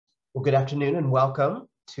Well, good afternoon and welcome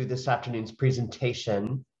to this afternoon's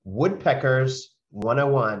presentation, Woodpeckers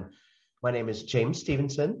 101. My name is James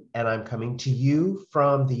Stevenson, and I'm coming to you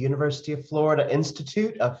from the University of Florida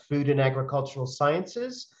Institute of Food and Agricultural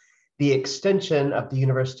Sciences, the extension of the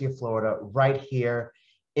University of Florida right here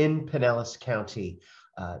in Pinellas County.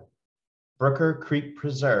 Brooker Creek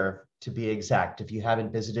Preserve, to be exact. If you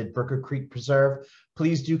haven't visited Brooker Creek Preserve,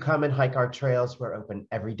 please do come and hike our trails. We're open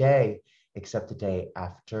every day except the day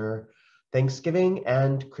after Thanksgiving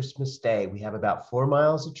and Christmas Day. We have about 4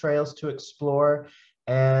 miles of trails to explore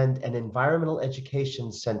and an environmental education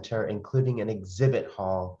center, including an exhibit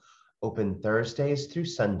hall, open Thursdays through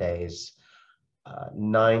Sundays,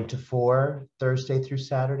 9 to 4 Thursday through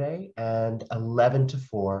Saturday, and 11 to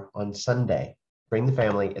 4 on Sunday. Bring the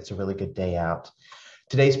family. It's a really good day out.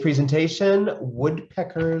 Today's presentation,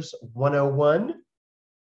 Woodpeckers 101.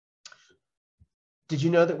 Did you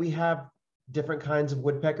know that we have different kinds of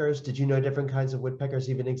woodpeckers? Did you know different kinds of woodpeckers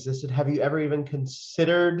even existed? Have you ever even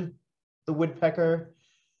considered the woodpecker?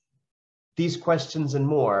 These questions and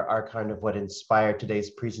more are kind of what inspired today's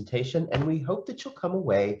presentation, and we hope that you'll come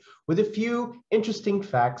away with a few interesting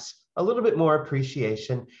facts, a little bit more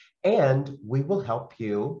appreciation, and we will help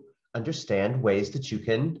you understand ways that you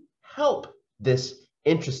can help this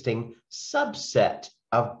interesting subset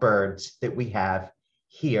of birds that we have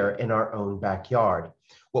here in our own backyard.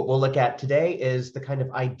 What we'll look at today is the kind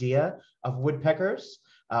of idea of woodpeckers,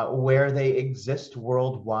 where they exist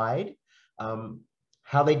worldwide,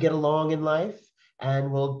 how they get along in life,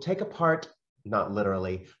 and we'll take apart, not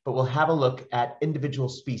literally, but we'll have a look at individual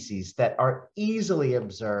species that are easily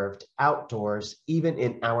observed outdoors, even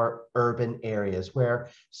in our urban areas, where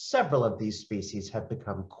several of these species have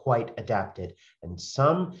become quite adapted, and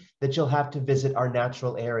some that you'll have to visit our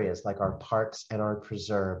natural areas like our parks and our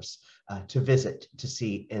preserves to visit, to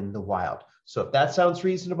see in the wild. So if that sounds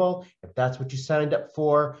reasonable, if that's what you signed up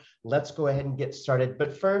for, let's go ahead and get started.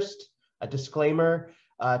 But first, a disclaimer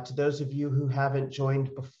to those of you who haven't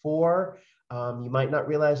joined before. You might not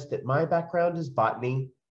realize that my background is botany.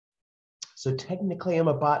 So technically I'm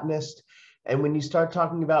a botanist. And when you start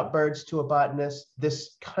talking about birds to a botanist,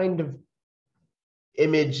 this kind of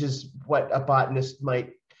image is what a botanist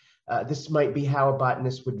might, this might be how a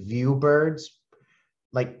botanist would view birds.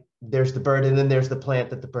 Like there's the bird and then there's the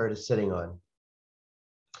plant that the bird is sitting on.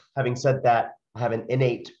 Having said that, I have an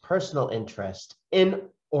innate personal interest in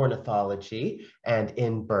ornithology and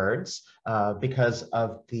in birds because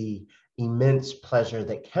of the immense pleasure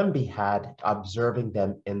that can be had observing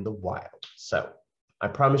them in the wild. So I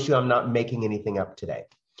promise you I'm not making anything up today.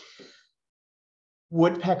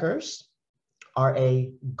 Woodpeckers are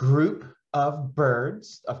a group of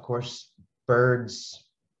birds. Of course, birds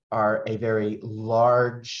are a very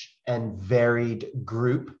large and varied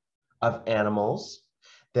group of animals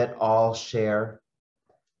that all share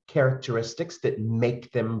characteristics that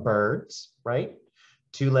make them birds, right?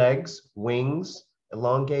 2 legs, wings,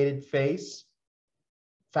 elongated face,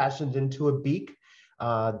 fashioned into a beak.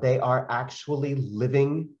 They are actually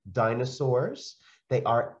living dinosaurs. They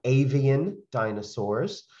are avian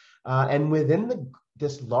dinosaurs. And within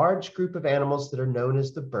this large group of animals that are known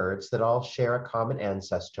as the birds that all share a common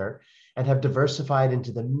ancestor and have diversified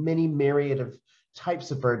into the many myriad of types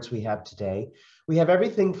of birds we have today, we have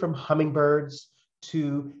everything from hummingbirds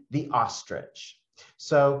to the ostrich.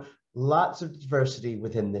 So lots of diversity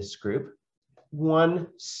within this group. One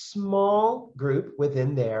small group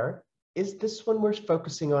within there is this one we're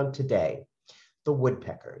focusing on today, the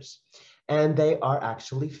woodpeckers. And they are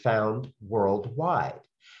actually found worldwide.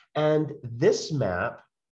 And this map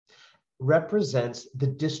represents the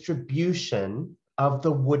distribution of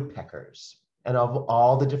the woodpeckers and of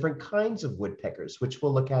all the different kinds of woodpeckers, which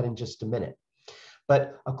we'll look at in just a minute.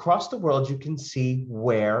 But across the world, you can see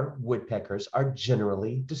where woodpeckers are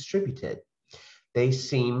generally distributed. They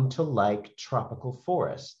seem to like tropical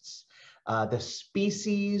forests. The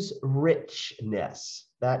species richness,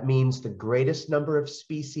 that means the greatest number of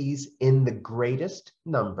species in the greatest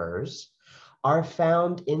numbers, are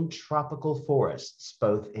found in tropical forests,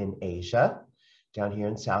 both in Asia, down here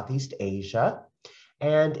in Southeast Asia,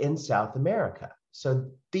 and in South America.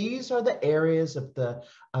 So these are the areas of the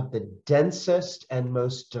densest and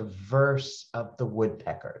most diverse of the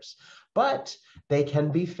woodpeckers. But they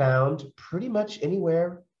can be found pretty much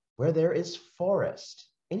anywhere where there is forest,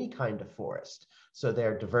 any kind of forest. So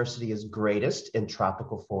their diversity is greatest in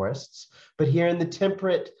tropical forests. But here in the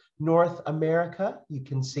temperate North America, you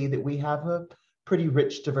can see that we have a pretty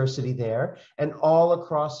rich diversity there. And all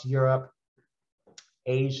across Europe,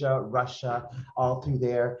 Asia, Russia, all through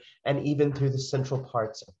there, and even through the central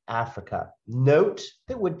parts of Africa. Note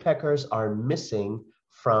that woodpeckers are missing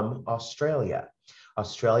from Australia.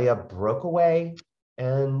 Australia broke away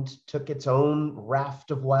and took its own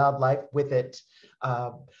raft of wildlife with it,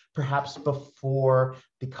 perhaps before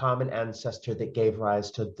the common ancestor that gave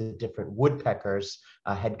rise to the different woodpeckers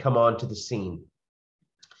had come onto the scene.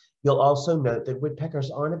 You'll also note that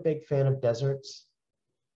woodpeckers aren't a big fan of deserts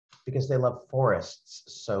because they love forests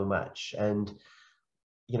so much. And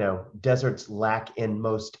you know, deserts lack in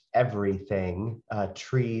most everything,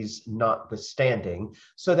 trees notwithstanding.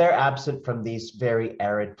 So they're absent from these very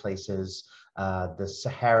arid places, the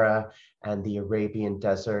Sahara and the Arabian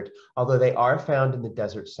Desert, although they are found in the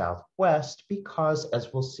desert Southwest because,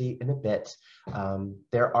 as we'll see in a bit,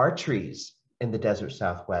 there are trees in the desert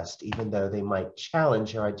Southwest, even though they might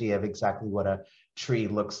challenge your idea of exactly what a tree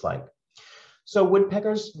looks like. So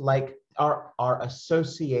woodpeckers are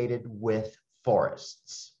associated with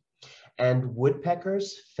forests. And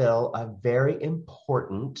woodpeckers fill a very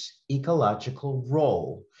important ecological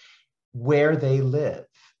role where they live,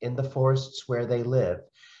 in the forests where they live.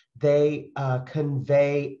 They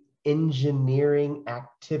convey engineering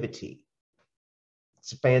activity.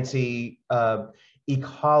 It's a fancy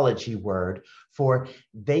ecology word for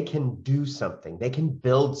they can do something, they can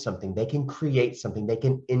build something, they can create something, they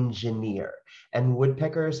can engineer. And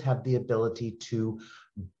woodpeckers have the ability to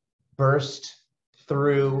burst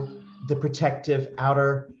through the protective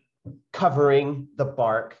outer covering the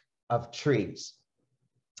bark of trees.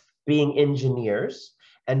 Being engineers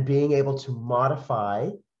and being able to modify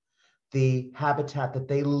the habitat that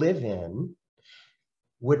they live in,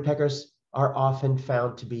 woodpeckers are often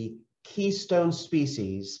found to be keystone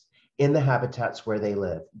species in the habitats where they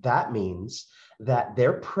live. That means that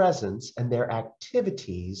their presence and their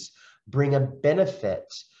activities bring a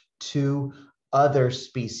benefit to other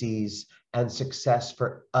species and success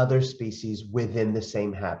for other species within the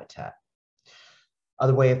same habitat.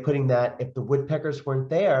 Other way of putting that, if the woodpeckers weren't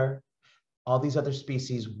there, all these other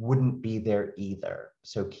species wouldn't be there either.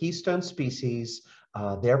 So keystone species,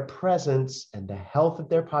 their presence and the health of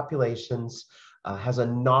their populations has a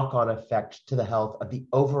knock-on effect to the health of the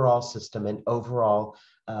overall system and overall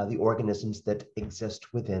the organisms that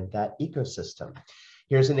exist within that ecosystem.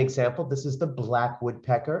 Here's an example. This is the black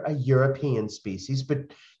woodpecker, a European species, but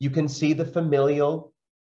you can see the familial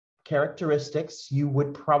characteristics. You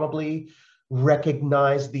would probably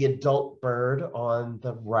recognize the adult bird on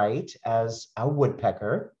the right as a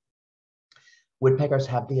woodpecker. Woodpeckers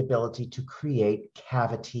have the ability to create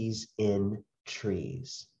cavities in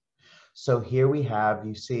trees. So here we have,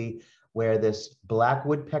 you see where this black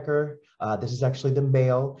woodpecker, this is actually the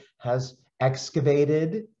male, has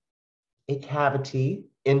excavated a cavity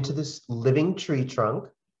into this living tree trunk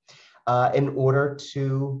in order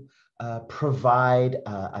to provide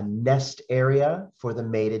a nest area for the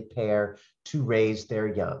mated pair to raise their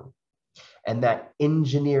young. And that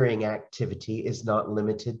engineering activity is not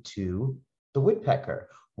limited to the woodpecker.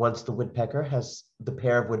 Once the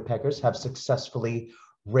pair of woodpeckers have successfully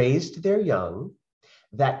raised their young,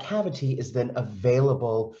 that cavity is then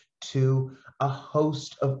available to a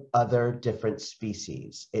host of other different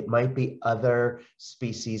species. It might be other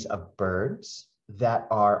species of birds that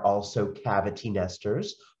are also cavity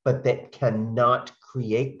nesters, but that cannot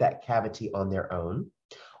create that cavity on their own.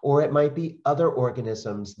 Or it might be other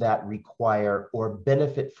organisms that require or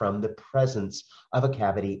benefit from the presence of a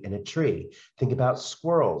cavity in a tree. Think about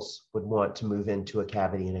squirrels would want to move into a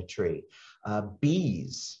cavity in a tree.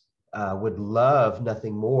 Bees would love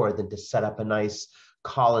nothing more than to set up a nice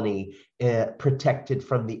colony protected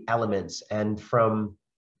from the elements and from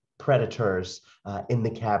predators in the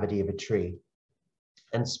cavity of a tree.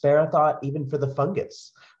 And spare a thought even for the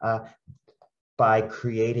fungus. By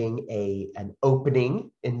creating an opening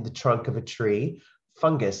in the trunk of a tree,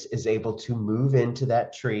 fungus is able to move into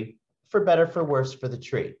that tree, for better, for worse, for the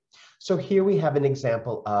tree. So here we have an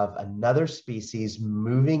example of another species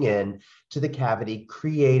moving in to the cavity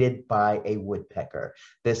created by a woodpecker.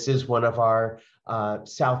 This is one of our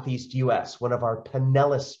Southeast US, one of our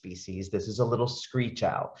Pinellas species. This is a little screech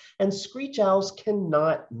owl. And screech owls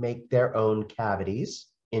cannot make their own cavities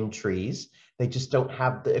in trees. They just don't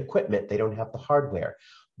have the equipment. They don't have the hardware.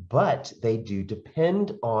 But they do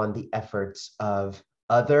depend on the efforts of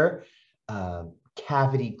other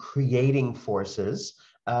cavity creating forces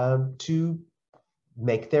to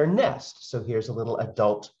make their nest. So here's a little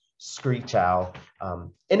adult screech owl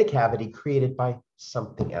in a cavity created by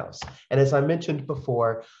something else. And as I mentioned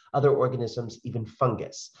before, other organisms, even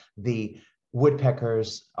fungus. The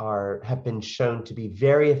woodpeckers have been shown to be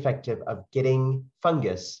very effective of getting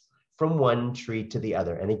fungus from one tree to the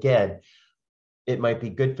other. And again, It might be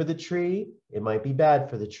good for the tree, it might be bad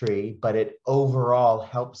for the tree, but it overall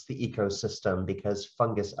helps the ecosystem because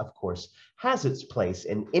fungus, of course, has its place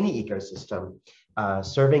in any ecosystem,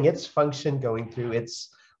 serving its function, going through its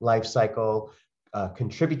life cycle,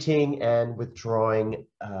 contributing and withdrawing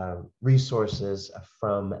resources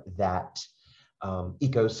from that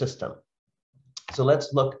ecosystem. So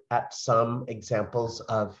let's look at some examples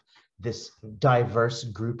of this diverse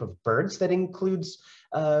group of birds that includes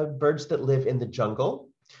birds that live in the jungle.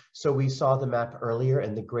 So we saw the map earlier,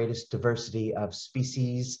 and the greatest diversity of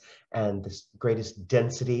species and the greatest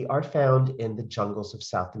density are found in the jungles of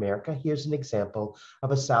South America. Here's an example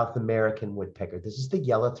of a South American woodpecker. This is the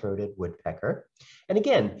yellow-throated woodpecker. And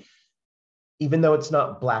again, even though it's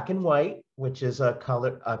not black and white, which is a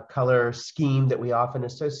color scheme that we often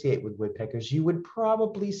associate with woodpeckers, you would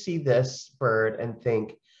probably see this bird and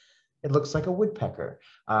think, it looks like a woodpecker.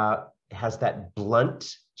 It has that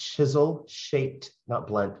blunt, chisel-shaped, not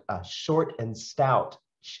blunt, short and stout,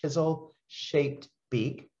 chisel-shaped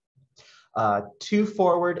beak. 2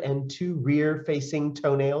 forward and 2 rear-facing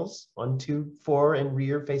toenails on 2 fore and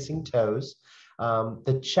rear-facing toes.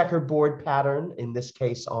 The checkerboard pattern, in this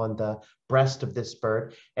case on the breast of this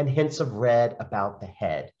bird, and hints of red about the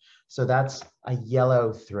head. So that's a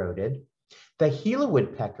yellow-throated. The Gila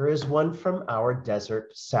woodpecker is one from our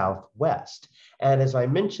desert Southwest. And as I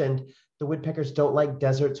mentioned, the woodpeckers don't like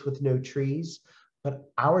deserts with no trees,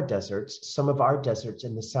 but our deserts, some of our deserts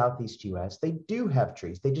in the Southeast US, they do have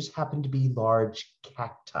trees. They just happen to be large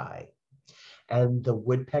cacti. And the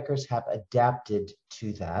woodpeckers have adapted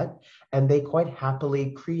to that, and they quite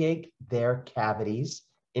happily create their cavities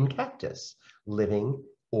in cactus, living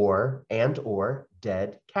or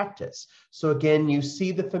dead cactus. So again, you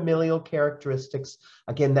see the familial characteristics,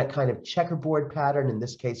 again, that kind of checkerboard pattern, in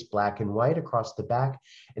this case, black and white across the back.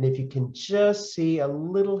 And if you can just see a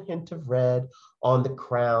little hint of red on the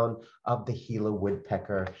crown of the Gila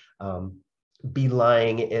woodpecker,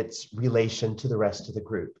 belying its relation to the rest of the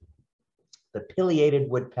group. The pileated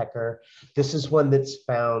woodpecker, this is one that's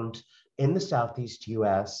found in the Southeast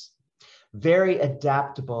US, very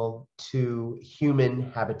adaptable to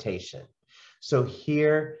human habitation. So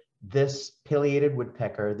here, this pileated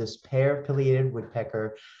woodpecker, this pair of pileated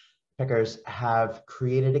woodpeckers have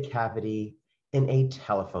created a cavity in a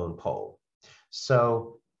telephone pole.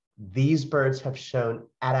 So these birds have shown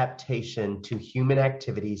adaptation to human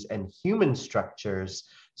activities and human structures.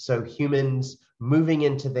 So humans moving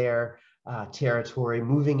into their territory,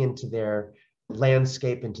 moving into their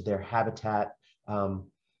landscape, into their habitat,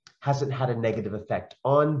 hasn't had a negative effect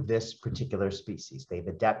on this particular species.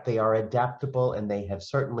 They are adaptable, and they have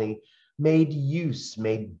certainly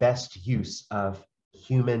made best use of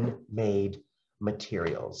human-made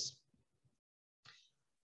materials.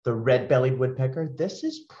 The red-bellied woodpecker, this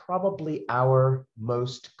is probably our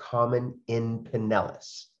most common in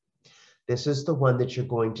Pinellas. This is the one that you're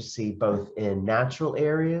going to see both in natural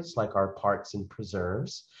areas like our parks and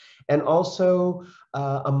preserves, and also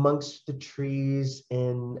amongst the trees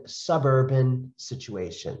in suburban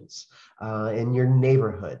situations, in your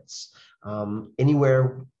neighborhoods,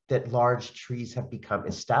 anywhere that large trees have become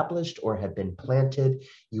established or have been planted,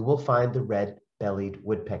 you will find the red-bellied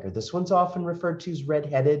woodpecker. This one's often referred to as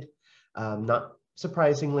red-headed, not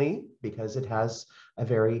surprisingly, because it has a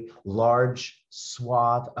very large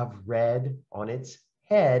swath of red on its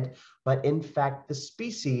head, but in fact, the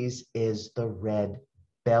species is the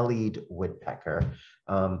red-bellied woodpecker.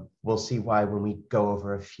 We'll see why when we go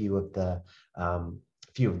over a few of the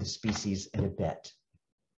species in a bit.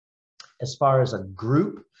 As far as a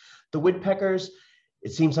group, the woodpeckers,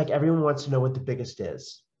 it seems like everyone wants to know what the biggest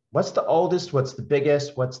is. What's the oldest? What's the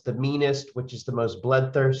biggest? What's the meanest? Which is the most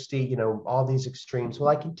bloodthirsty? You know, all these extremes. Well,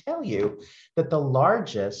 I can tell you that the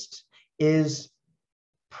largest is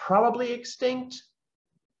probably extinct,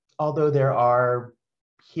 although there are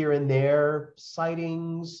here and there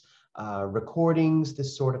sightings, recordings,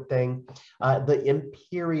 this sort of thing. The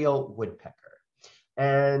imperial woodpecker.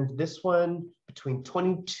 And this one, between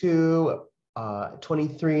 23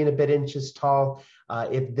 and a bit inches tall.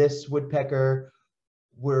 If this woodpecker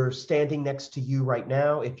were standing next to you right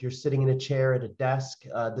now, if you're sitting in a chair at a desk,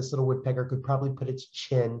 this little woodpecker could probably put its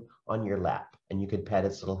chin on your lap and you could pet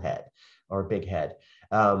its little head or big head.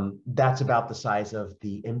 That's about the size of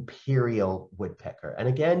the imperial woodpecker. And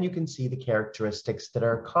again, you can see the characteristics that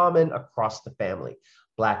are common across the family.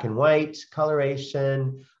 Black and white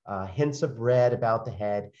coloration, hints of red about the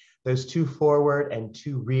head, those 2 forward and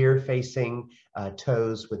 2 rear facing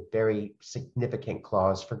toes with very significant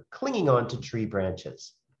claws for clinging on to tree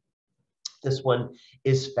branches. This one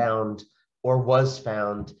is found or was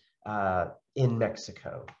found in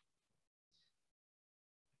Mexico.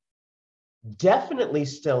 Definitely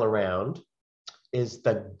still around is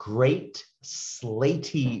the great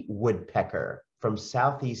slaty woodpecker from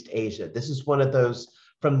Southeast Asia. This is one of those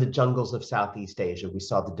from the jungles of Southeast Asia. We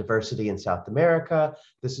saw the diversity in South America.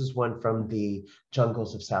 This is one from the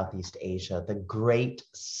jungles of Southeast Asia, the great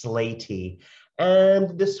slaty.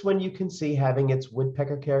 And this one you can see having its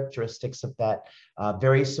woodpecker characteristics of that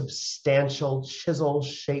very substantial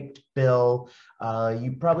chisel-shaped bill.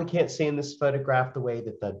 You probably can't see in this photograph the way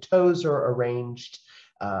that the toes are arranged,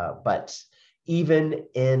 but even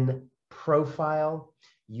in profile,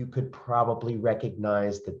 you could probably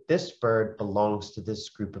recognize that this bird belongs to this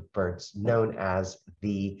group of birds known as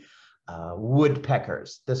the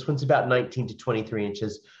woodpeckers. This one's about 19 to 23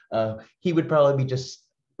 inches. He would probably be just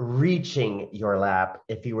reaching your lap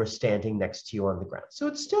if he were standing next to you on the ground. So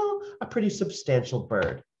it's still a pretty substantial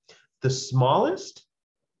bird. The smallest,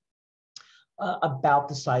 about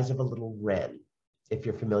the size of a little wren. If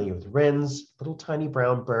you're familiar with wrens, little tiny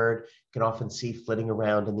brown bird, you can often see flitting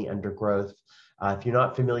around in the undergrowth. If you're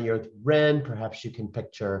not familiar with wren, perhaps you can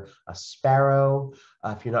picture a sparrow.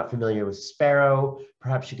 If you're not familiar with sparrow,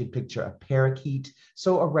 perhaps you could picture a parakeet.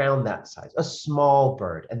 So around that size, a small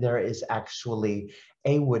bird. And there is actually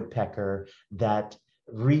a woodpecker that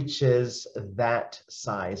reaches that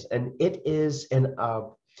size. And it is in a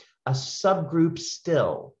subgroup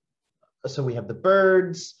still. So we have the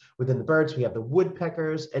birds, within the birds, we have the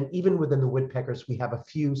woodpeckers, and even within the woodpeckers, we have a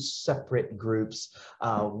few separate groups.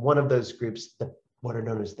 One of those groups, what are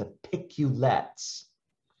known as the piculets,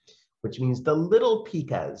 which means the little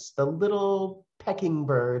picas, the little pecking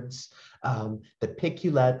birds, the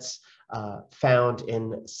piculets found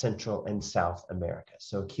in Central and South America.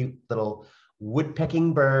 So a cute little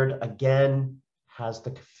woodpecking bird, again, has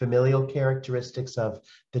the familial characteristics of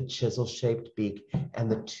the chisel-shaped beak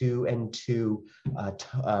and the 2 and 2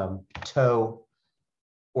 toe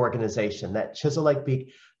organization. That chisel-like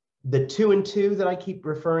beak, the 2 and 2 that I keep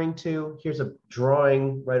referring to, here's a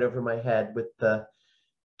drawing right over my head with the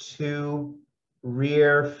 2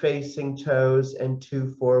 rear-facing toes and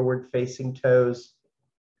 2 forward-facing toes.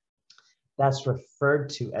 That's referred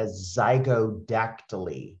to as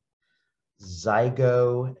zygodactyly.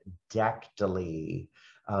 Zygodactyly.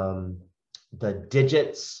 The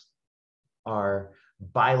digits are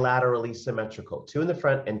bilaterally symmetrical, 2 in the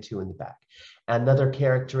front and 2 in the back. Another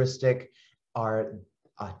characteristic are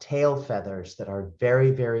tail feathers that are very,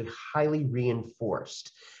 very highly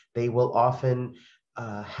reinforced. They will often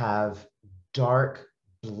have dark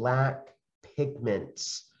black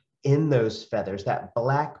pigments in those feathers. That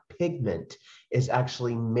black pigment is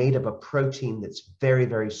actually made of a protein that's very,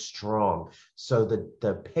 very strong. So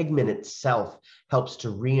the pigment itself helps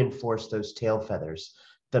to reinforce those tail feathers.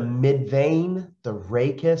 The midvein, the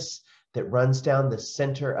rachis that runs down the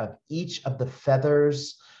center of each of the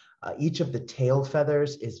feathers, each of the tail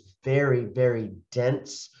feathers is very, very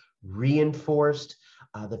dense, reinforced.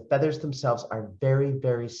 The feathers themselves are very,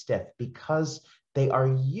 very stiff because they are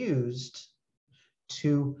used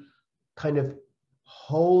to kind of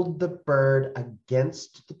hold the bird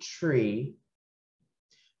against the tree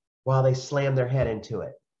while they slam their head into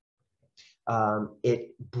it.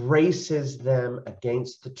 It braces them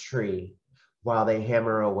against the tree while they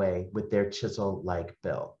hammer away with their chisel-like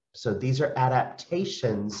bill. So these are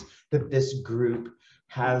adaptations that this group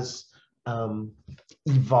has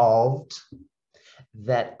evolved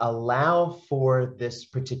that allow for this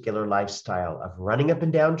particular lifestyle of running up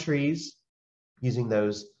and down trees using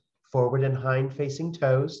those forward and hind facing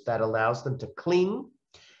toes. That allows them to cling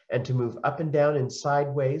and to move up and down and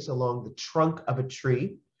sideways along the trunk of a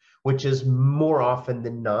tree, which is more often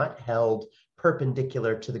than not held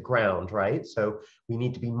perpendicular to the ground, right? So we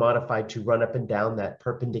need to be modified to run up and down that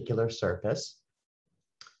perpendicular surface.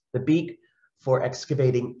 The beak for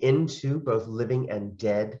excavating into both living and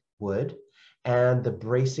dead wood, and the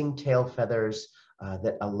bracing tail feathers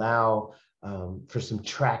that allow for some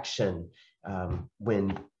traction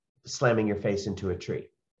when slamming your face into a tree.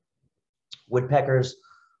 Woodpeckers,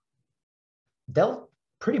 they'll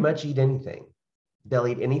pretty much eat anything. They'll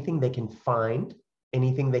eat anything they can find,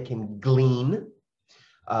 anything they can glean.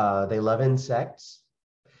 They love insects.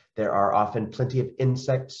 There are often plenty of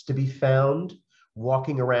insects to be found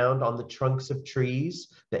walking around on the trunks of trees.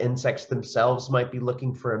 The insects themselves might be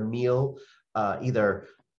looking for a meal, either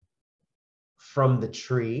from the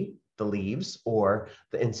tree, the leaves, or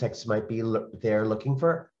the insects might be there looking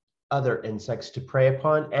for other insects to prey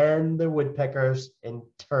upon, and the woodpeckers in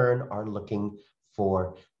turn are looking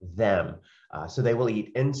for them. So they will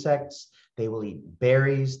eat insects, they will eat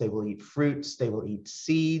berries, they will eat fruits, they will eat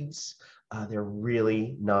seeds. They're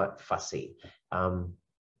really not fussy.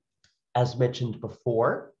 As mentioned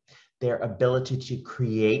before, their ability to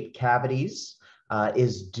create cavities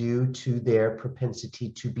is due to their propensity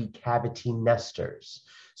to be cavity nesters.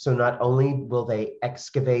 So not only will they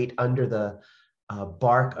excavate under the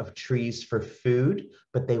bark of trees for food,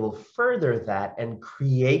 but they will further that and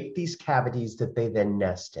create these cavities that they then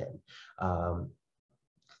nest in.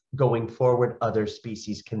 Going forward, other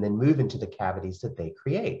species can then move into the cavities that they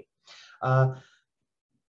create.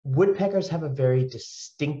 Woodpeckers have a very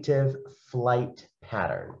distinctive flight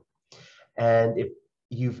pattern. And if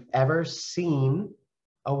you've ever seen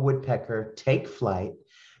a woodpecker take flight,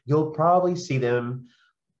 you'll probably see them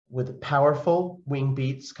with powerful wing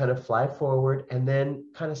beats kind of fly forward and then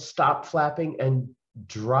kind of stop flapping and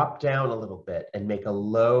drop down a little bit and make a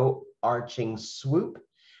low arching swoop,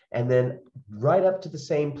 and then right up to the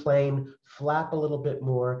same plane, flap a little bit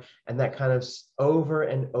more, and that kind of over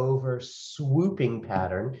and over swooping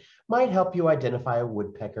pattern might help you identify a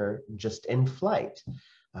woodpecker just in flight.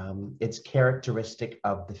 It's characteristic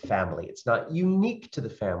of the family. It's not unique to the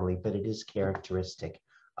family, but it is characteristic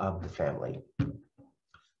of the family.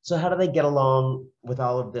 So how do they get along with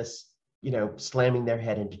all of this, slamming their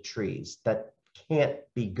head into trees? That can't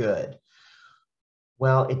be good.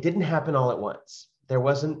 Well, it didn't happen all at once. There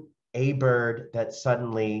wasn't a bird that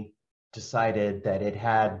suddenly decided that it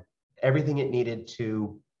had everything it needed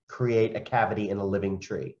to create a cavity in a living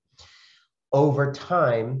tree. Over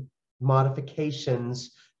time,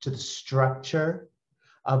 modifications to the structure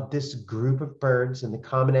of this group of birds and the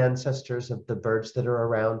common ancestors of the birds that are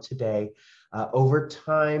around today, over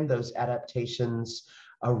time, those adaptations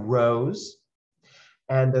arose,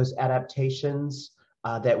 and those adaptations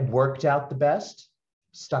that worked out the best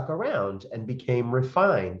stuck around and became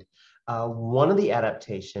refined. One of the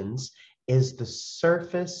adaptations is the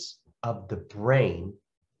surface of the brain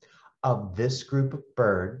of this group of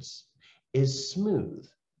birds is smooth.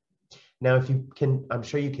 Now, if you can, I'm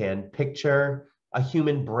sure you can, picture a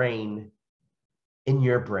human brain in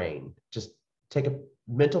your brain. Just take a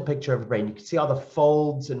mental picture of a brain. You can see all the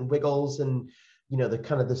folds and wiggles and, the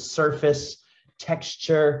kind of the surface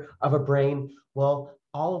texture of a brain. Well,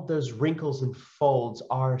 all of those wrinkles and folds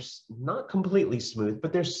are not completely smooth,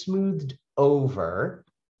 but they're smoothed over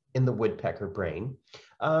in the woodpecker brain,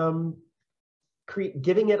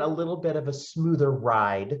 giving it a little bit of a smoother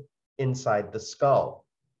ride inside the skull.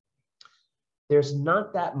 There's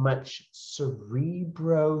not that much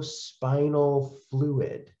cerebrospinal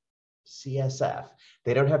fluid, CSF.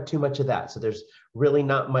 They don't have too much of that. So there's really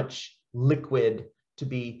not much liquid to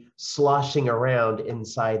be sloshing around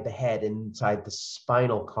inside the head, inside the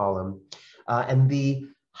spinal column. And the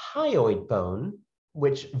hyoid bone,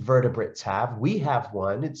 which vertebrates have, we have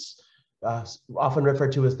one. It's often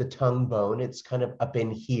referred to as the tongue bone. It's kind of up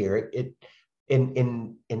in here.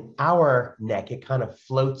 In our neck, it kind of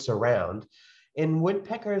floats around. In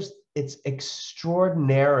woodpeckers, it's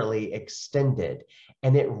extraordinarily extended,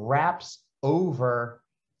 and it wraps over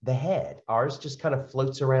the head. Ours just kind of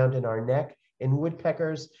floats around in our neck. In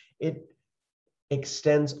woodpeckers, it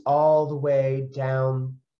extends all the way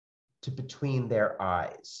down to between their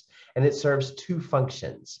eyes, and it serves two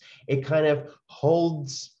functions. It kind of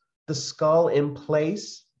holds the skull in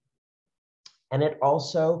place, and it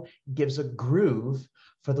also gives a groove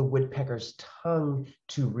for the woodpecker's tongue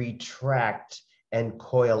to retract and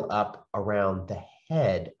coil up around the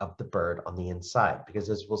head of the bird on the inside. Because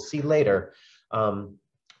as we'll see later,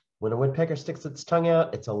 when a woodpecker sticks its tongue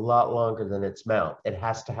out, it's a lot longer than its mouth. It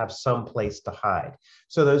has to have some place to hide.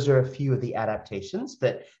 So those are a few of the adaptations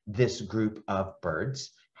that this group of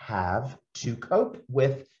birds have to cope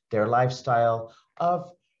with their lifestyle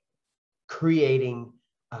of creating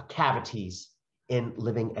cavities in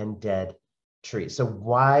living and dead trees. So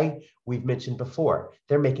why, we've mentioned before,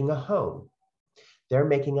 they're making a home. They're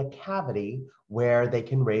making a cavity where they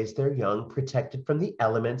can raise their young, protected from the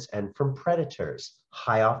elements and from predators,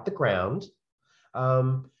 high off the ground,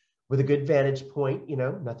 with a good vantage point.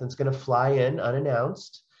 Nothing's going to fly in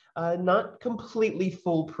unannounced. Not completely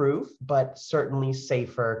foolproof, but certainly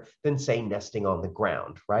safer than, say, nesting on the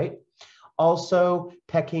ground, right? Also,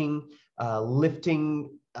 pecking,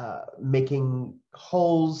 lifting, making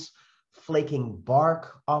holes, flaking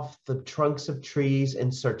bark off the trunks of trees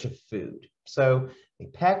in search of food. So they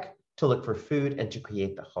peck to look for food and to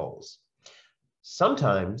create the holes.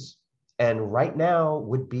 Sometimes, and right now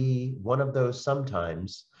would be one of those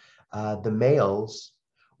sometimes, the males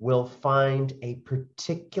will find a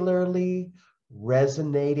particularly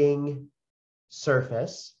resonant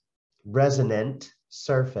surface,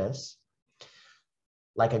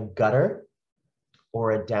 like a gutter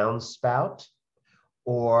or a downspout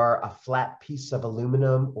or a flat piece of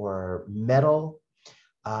aluminum or metal,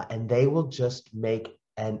 and they will just make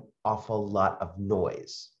an awful lot of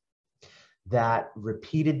noise. That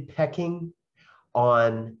repeated pecking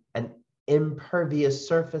on an impervious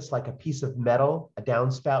surface like a piece of metal, a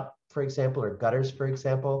downspout, for example, or gutters, for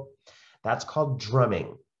example, that's called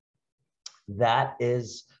drumming. That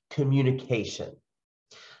is communication.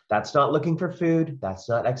 That's not looking for food. That's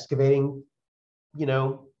not excavating,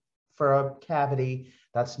 for a cavity.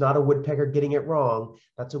 That's not a woodpecker getting it wrong.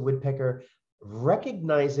 That's a woodpecker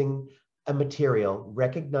recognizing a material,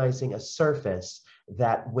 recognizing a surface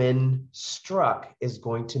that when struck is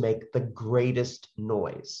going to make the greatest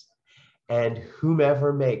noise. And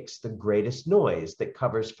whomever makes the greatest noise that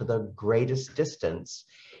covers for the greatest distance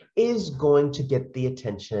is going to get the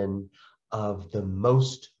attention of the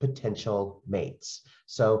most potential mates.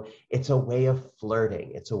 So it's a way of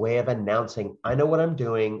flirting. It's a way of announcing, I know what I'm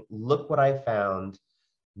doing. Look what I found.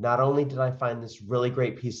 Not only did I find this really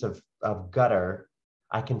great piece of gutter,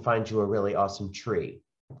 I can find you a really awesome tree.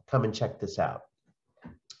 Come and check this out.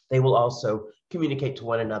 They will also communicate to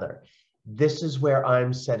one another. This is where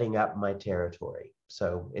I'm setting up my territory.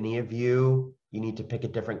 So any of you, you need to pick a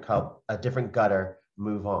different gutter,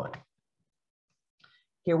 move on.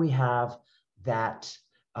 Here we have that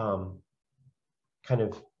kind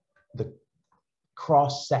of the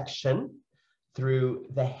cross section through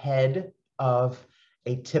the head of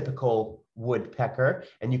a typical woodpecker.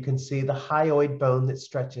 And you can see the hyoid bone that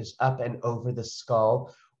stretches up and over the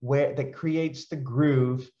skull, that creates the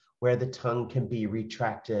groove where the tongue can be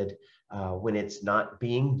retracted when it's not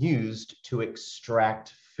being used to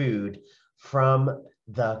extract food from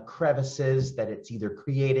the crevices that it's either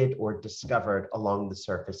created or discovered along the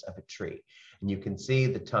surface of a tree. And you can see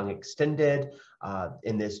the tongue extended.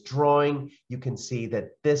 In this drawing, you can see that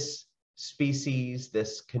this species,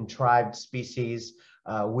 this contrived species,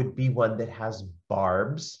 would be one that has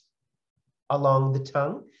barbs along the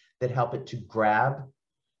tongue that help it to grab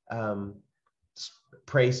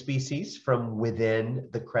prey species from within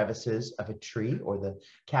the crevices of a tree or the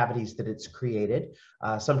cavities that it's created.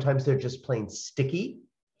 Sometimes they're just plain sticky,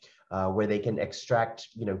 where they can extract,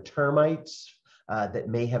 termites that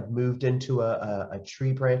may have moved into a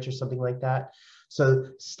tree branch or something like that. So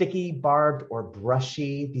sticky, barbed, or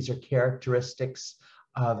brushy, these are characteristics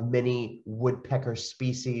of many woodpecker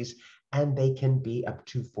species, and they can be up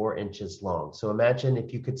to 4 inches long. So imagine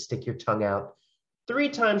if you could stick your tongue out 3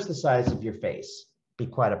 times the size of your face. Be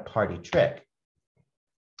quite a party trick.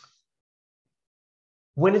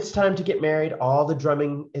 When it's time to get married, all the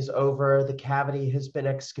drumming is over, the cavity has been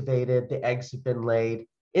excavated, the eggs have been laid.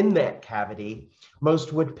 In that cavity,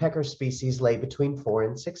 most woodpecker species lay between 4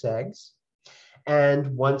 and 6 eggs.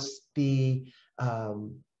 And once the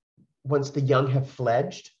young have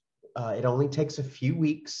fledged, it only takes a few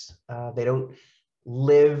weeks. They don't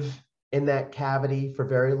live in that cavity for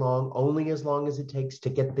very long, only as long as it takes to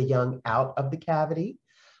get the young out of the cavity.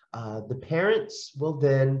 The parents will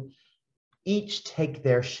then each take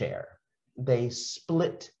their share. They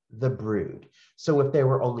split the brood. So if there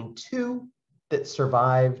were only 2 that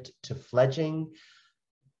survived to fledging,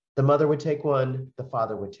 the mother would take 1, the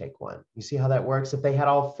father would take 1. You see how that works? If they had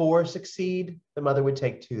all 4 succeed, the mother would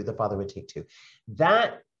take 2, the father would take 2.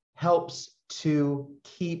 That helps to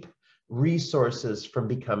keep resources from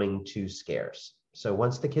becoming too scarce. So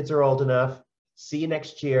once the kids are old enough, see you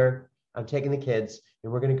next year. I'm taking the kids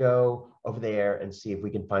and we're going to go over there and see if we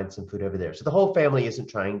can find some food over there. So the whole family isn't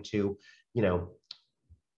trying to,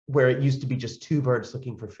 where it used to be just 2 birds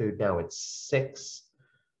looking for food, now it's 6.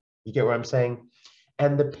 You get what I'm saying?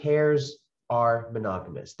 And the pairs are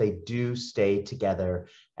monogamous. They do stay together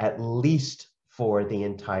at least for the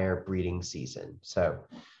entire breeding season. So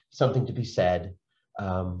something to be said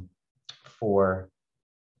for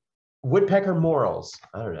woodpecker morals.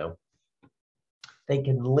 I don't know. They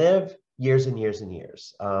can live years and years and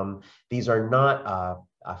years. These are not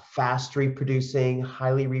a fast reproducing,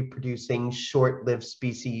 highly reproducing, short-lived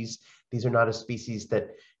species. These are not a species that,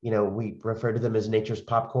 we refer to them as nature's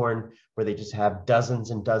popcorn, where they just have dozens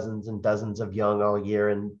and dozens and dozens of young all year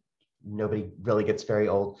and nobody really gets very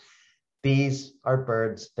old. These are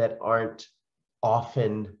birds that aren't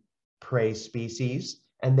often prey species,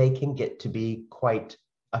 and they can get to be quite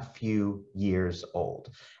a few years old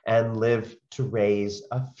and live to raise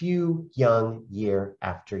a few young year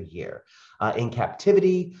after year. In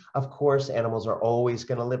captivity, of course, animals are always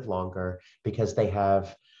going to live longer because they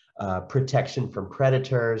have protection from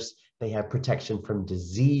predators, they have protection from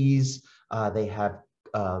disease, there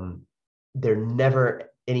are never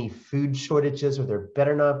any food shortages, or there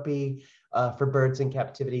better not be for birds in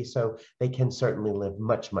captivity, so they can certainly live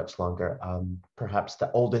much, much longer. Perhaps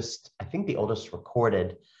the oldest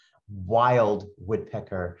recorded wild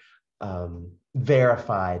woodpecker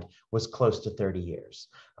verified was close to 30 years.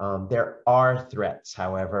 There are threats,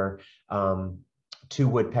 however, to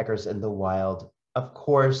woodpeckers in the wild. Of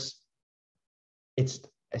course,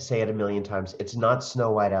 I say it a million times, it's not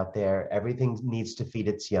Snow White out there. Everything needs to feed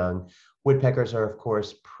its young. Woodpeckers are, of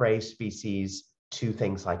course, prey species to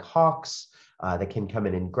things like hawks that can come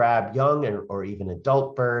in and grab young or even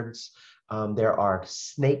adult birds. There are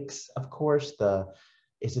snakes, of course.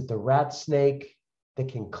 Is it the rat snake that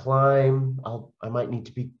can climb? I might need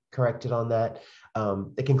to be corrected on that.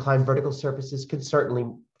 They can climb vertical surfaces, could certainly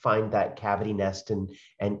find that cavity nest and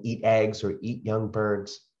eat eggs or eat young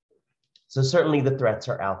birds. So certainly the threats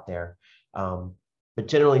are out there. But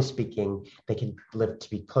generally speaking, they can live to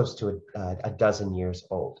be close to a dozen years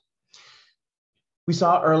old. We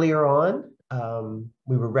saw earlier on,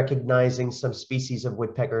 we were recognizing some species of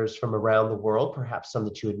woodpeckers from around the world, perhaps some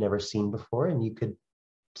that you had never seen before, and you could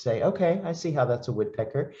say, okay, I see how that's a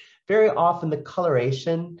woodpecker. Very often the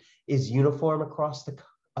coloration is uniform across the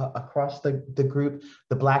group.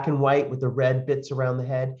 The black and white with the red bits around the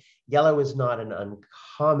head. Yellow is not an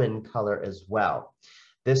uncommon color as well.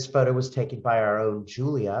 This photo was taken by our own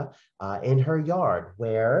Julia in her yard,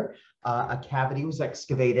 where a cavity was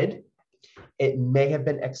excavated. It may have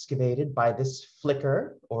been excavated by this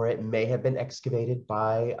flicker, or it may have been excavated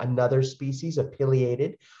by another species, a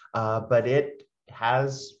pileated, but it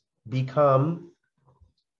has become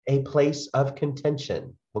a place of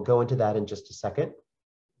contention. We'll go into that in just a second.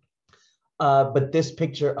 But this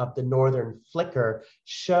picture of the northern flicker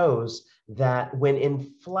shows that when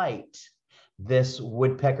in flight, this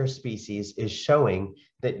woodpecker species is showing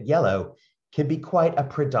that yellow can be quite a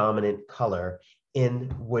predominant color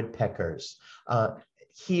in woodpeckers.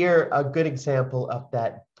 Here, a good example of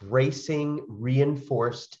that bracing,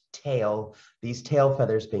 reinforced tail, these tail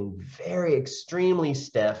feathers being very extremely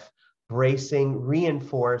stiff, bracing,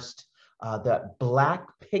 reinforced. The black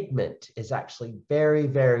pigment is actually very,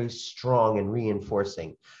 very strong and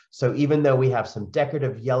reinforcing. So even though we have some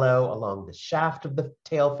decorative yellow along the shaft of the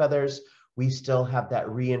tail feathers, we still have that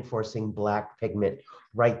reinforcing black pigment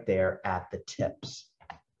right there at the tips.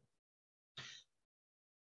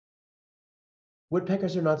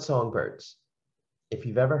 Woodpeckers are not songbirds. If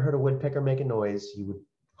you've ever heard a woodpecker make a noise, you would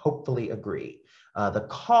hopefully agree. The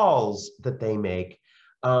calls that they make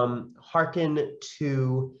hearken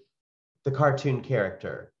to the cartoon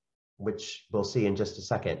character, which we'll see in just a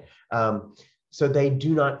second. So they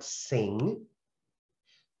do not sing.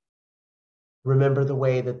 Remember the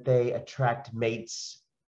way that they attract mates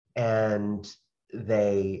and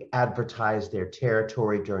they advertise their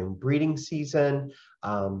territory during breeding season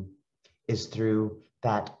is through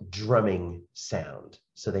that drumming sound.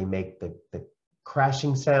 So they make the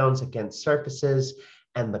crashing sounds against surfaces,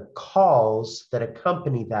 and the calls that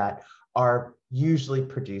accompany that are usually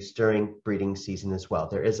produced during breeding season as well.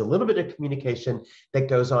 There is a little bit of communication that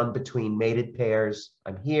goes on between mated pairs.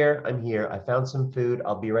 I'm here, I found some food,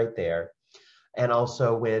 I'll be right there. And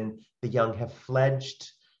also when the young have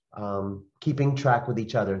fledged, keeping track with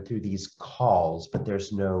each other through these calls, but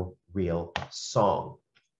there's no real song.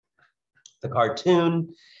 The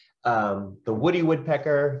cartoon, the Woody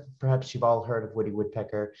Woodpecker, perhaps you've all heard of Woody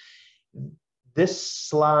Woodpecker. This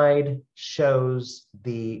slide shows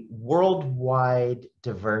the worldwide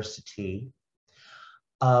diversity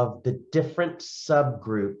of the different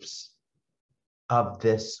subgroups of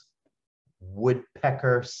this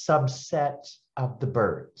woodpecker subset of the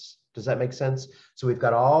birds. Does that make sense? So we've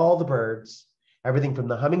got all the birds, everything from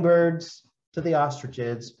the hummingbirds to the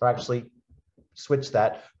ostriches, or actually switch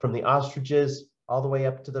that from the ostriches all the way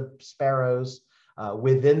up to the sparrows.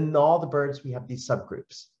 Within all the birds, we have these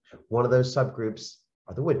subgroups. One of those subgroups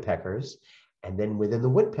are the woodpeckers. And then within the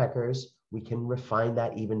woodpeckers, we can refine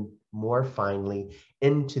that even more finely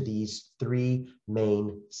into these three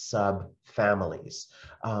main subfamilies.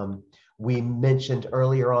 We mentioned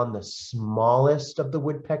earlier on the smallest of the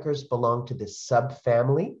woodpeckers belong to this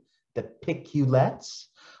subfamily, the piculets.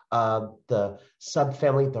 The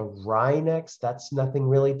subfamily, the wrynecks, that's nothing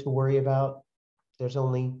really to worry about. There's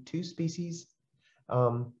only 2 species,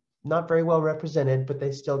 not very well represented, but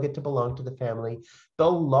they still get to belong to the family.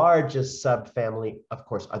 The largest subfamily, of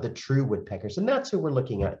course, are the true woodpeckers, and that's who we're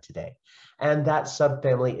looking at today. And that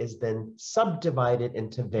subfamily is then subdivided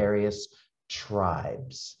into various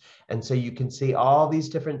tribes. And so you can see all these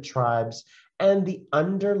different tribes, and the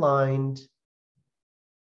underlined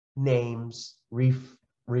names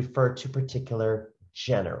refer to particular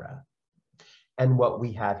genera. And what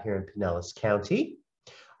we have here in Pinellas County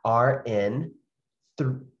are in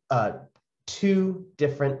 2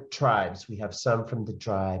 different tribes. We have some from the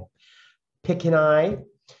tribe Pickeni,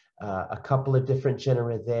 a couple of different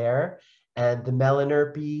genera there, And the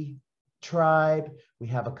Melanerpe tribe, we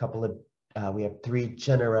have a couple of, we have 3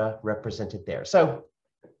 genera represented there. So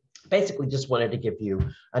basically just wanted to give you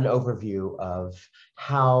an overview of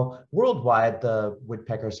how worldwide the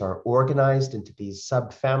woodpeckers are organized into these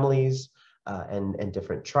subfamilies and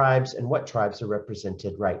different tribes, and what tribes are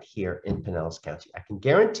represented right here in Pinellas County. I can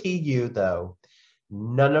guarantee you, though,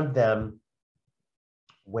 none of them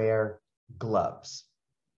wear gloves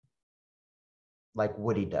like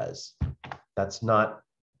Woody does. That's not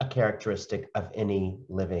a characteristic of any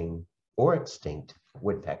living or extinct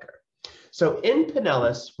woodpecker. So in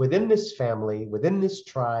Pinellas, within this family, within this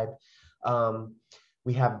tribe,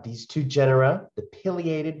 we have these 2 genera, the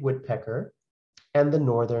pileated woodpecker and the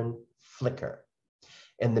northern flicker.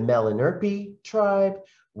 In the Melanerpe tribe,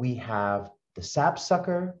 we have the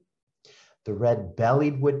sapsucker, the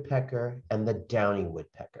red-bellied woodpecker, and the downy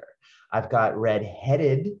woodpecker. I've got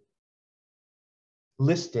red-headed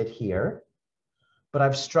listed here, but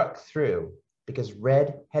I've struck through because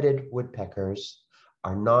red-headed woodpeckers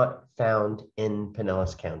are not found in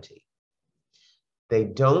Pinellas County. They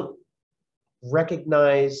don't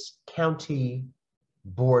recognize county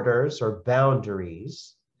borders or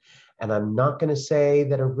boundaries. And I'm not going to say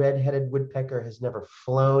that a red-headed woodpecker has never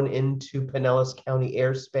flown into Pinellas County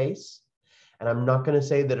airspace. And I'm not going to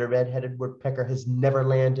say that a red-headed woodpecker has never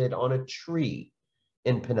landed on a tree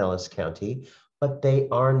in Pinellas County, but they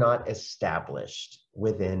are not established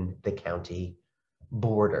within the county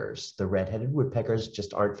borders. The red-headed woodpeckers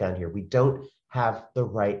just aren't found here. We don't have the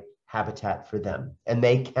right habitat for them, and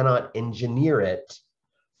they cannot engineer it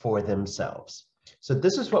for themselves. So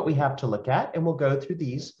this is what we have to look at, and we'll go through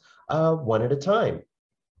these one at a time.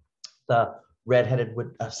 The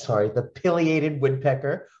the pileated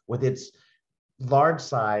woodpecker with its large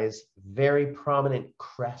size, very prominent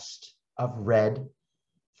crest of red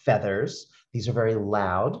feathers. These are very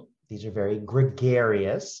loud. These are very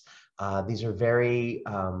gregarious. These are very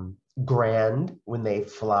grand when they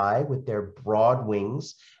fly with their broad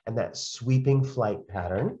wings and that sweeping flight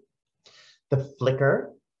pattern. The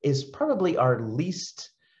flicker is probably our least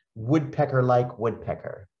woodpecker-like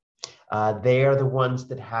woodpecker. They are the ones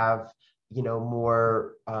that have, you know,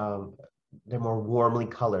 more, they're more warmly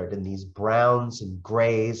colored in these browns and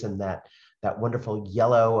grays and that wonderful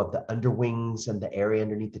yellow of the underwings and the area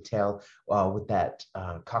underneath the tail with that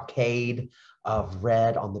cockade of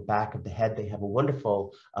red on the back of the head. They have a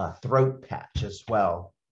wonderful throat patch as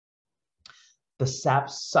well. The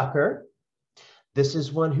sapsucker, this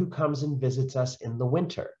is one who comes and visits us in the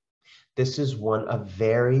winter. This is one of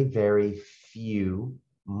very, very few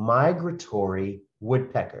migratory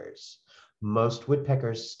woodpeckers. Most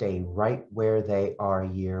woodpeckers stay right where they are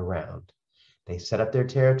year-round. They set up their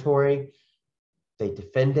territory, they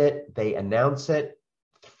defend it, they announce it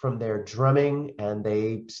from their drumming, and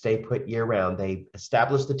they stay put year-round. They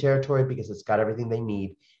establish the territory because it's got everything they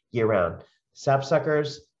need year-round.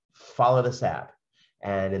 Sapsuckers follow the sap,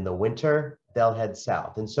 and in the winter, they'll head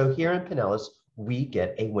south. And so here in Pinellas, we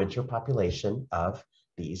get a winter population of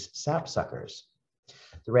these sapsuckers.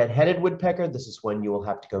 The red-headed woodpecker, this is one you will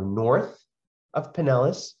have to go north of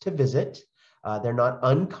Pinellas to visit. They're not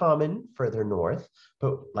uncommon further north,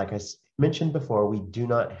 but like I mentioned before, we do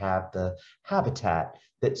not have the habitat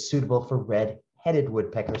that's suitable for red-headed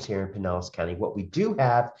woodpeckers here in Pinellas County. What we do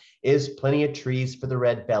have is plenty of trees for the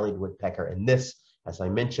red-bellied woodpecker, and this, as I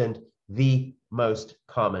mentioned, the most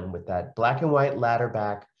common with that black and white ladder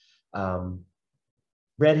back,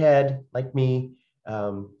 redhead like me,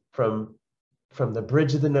 from the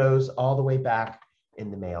bridge of the nose all the way back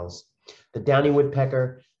in the males. The downy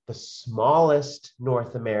woodpecker, the smallest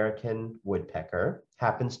North American woodpecker,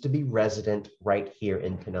 happens to be resident right here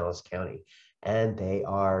in Pinellas County. And they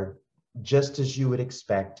are, just as you would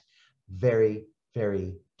expect, very,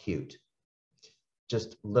 very cute.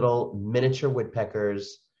 Just little miniature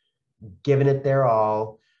woodpeckers, giving it their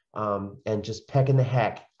all, and just pecking the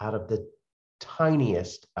heck out of the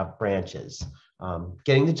tiniest of branches,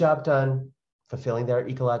 getting the job done, fulfilling their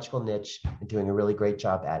ecological niche, and doing a really great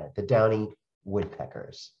job at it. The downy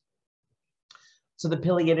woodpeckers. So the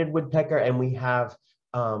pileated woodpecker, and we have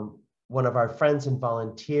one of our friends and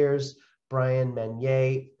volunteers, Brian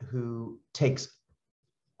Manier, who takes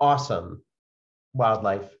awesome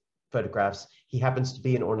wildlife photographs. He happens to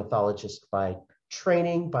be an ornithologist by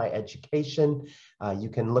training, by education. You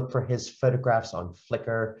can look for his photographs on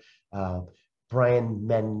Flickr. Brian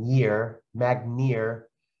Magnier,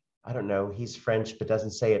 I don't know, he's French, but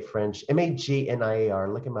doesn't say it French.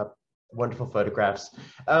 Magnier, look him up, wonderful photographs.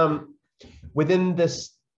 Within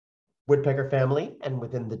this woodpecker family, and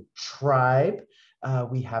within the tribe,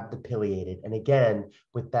 we have the pileated. And again,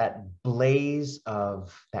 with that blaze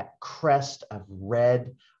of that crest of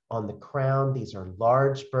red on the crown, these are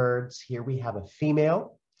large birds. Here we have a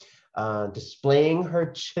female displaying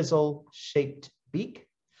her chisel-shaped beak.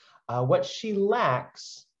 What she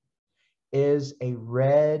lacks is a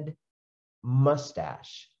red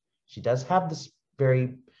mustache. She does have this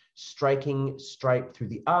very striking stripe through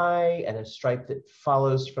the eye and a stripe that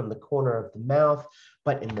follows from the corner of the mouth.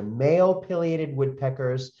 But in the male pileated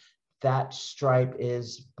woodpeckers, that stripe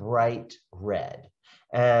is bright red.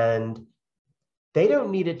 And they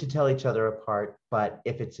don't need it to tell each other apart, but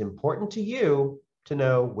if it's important to you to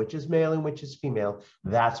know which is male and which is female,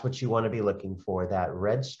 that's what you want to be looking for, that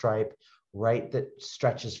red stripe right that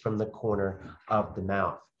stretches from the corner of the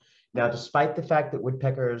mouth. Now, despite the fact that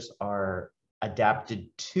woodpeckers are adapted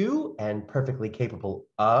to and perfectly capable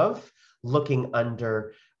of looking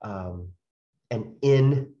under and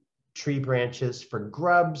in tree branches for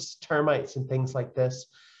grubs, termites, and things like this,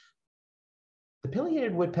 the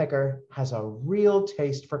pileated woodpecker has a real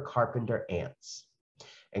taste for carpenter ants.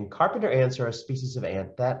 And carpenter ants are a species of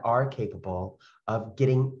ant that are capable of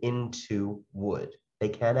getting into wood. They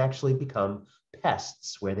can actually become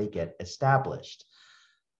pests where they get established.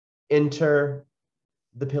 Enter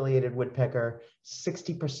the pileated woodpecker.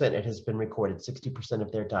 60%, it has been recorded, 60%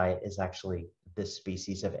 of their diet is actually this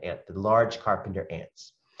species of ant, the large carpenter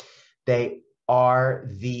ants. They are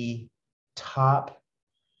the top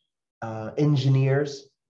engineers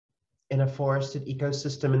in a forested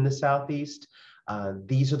ecosystem in the Southeast.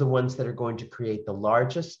 These are the ones that are going to create the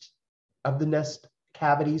largest of the nest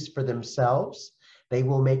cavities for themselves. They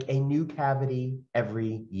will make a new cavity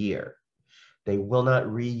every year. They will not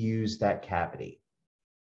reuse that cavity.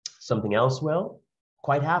 Something else will,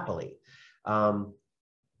 quite happily.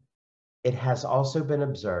 It has also been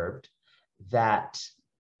observed that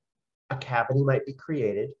a cavity might be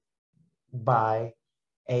created by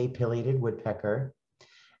a pileated woodpecker,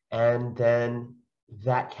 and then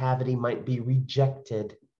that cavity might be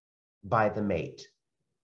rejected by the mate.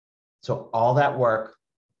 So all that work,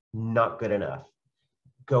 not good enough.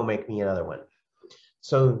 Go make me another one.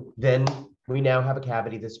 So then we now have a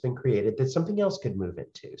cavity that's been created that something else could move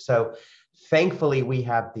into. So thankfully we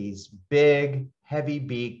have these big,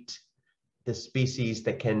 heavy-beaked, the species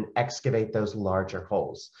that can excavate those larger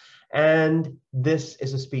holes. And this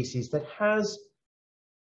is a species that has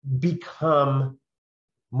become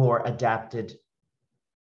more adapted,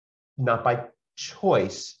 not by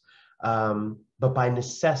choice, but by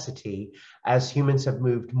necessity, as humans have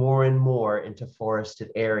moved more and more into forested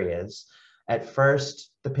areas. At first,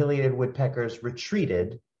 the pileated woodpeckers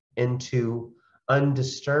retreated into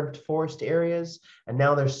undisturbed forest areas, and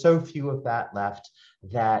now there's so few of that left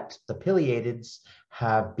that the pileateds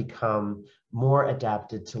have become more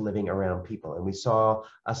adapted to living around people. And we saw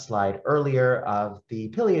a slide earlier of the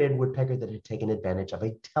pileated woodpecker that had taken advantage of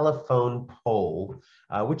a telephone pole,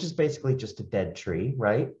 which is basically just a dead tree,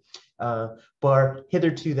 right? But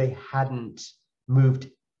hitherto they hadn't moved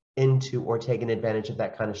into or taken advantage of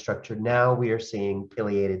that kind of structure. Now we are seeing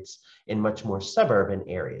pileateds in much more suburban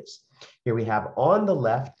areas. Here we have on the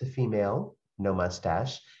left the female, no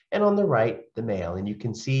mustache, and on the right the male. And you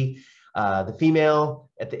can see the female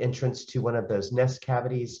at the entrance to one of those nest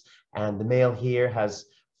cavities, and the male here has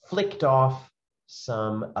flicked off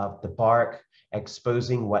some of the bark,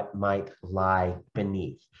 exposing what might lie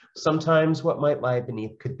beneath. Sometimes what might lie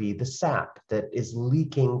beneath could be the sap that is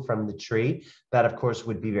leaking from the tree. That, of course,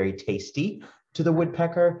 would be very tasty to the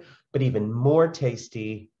woodpecker, but even more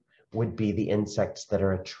tasty would be the insects that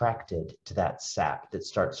are attracted to that sap that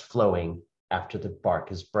starts flowing after the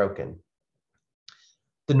bark is broken.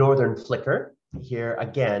 The northern flicker, here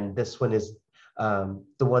again, this one is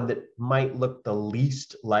the one that might look the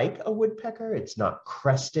least like a woodpecker. It's not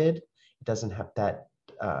crested. It doesn't have that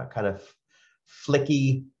kind of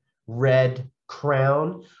flicky red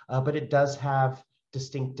crown, but it does have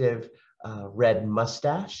distinctive red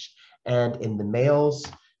mustache. And in the males,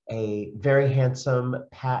 a very handsome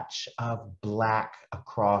patch of black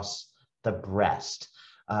across the breast.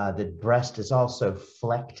 The breast is also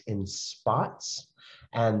flecked in spots,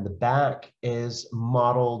 and the back is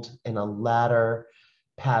modeled in a ladder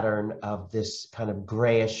pattern of this kind of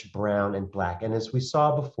grayish brown and black. And as we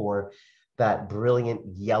saw before, that brilliant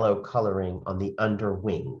yellow coloring on the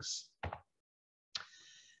underwings.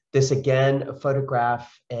 This again, a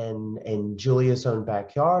photograph in Julia's own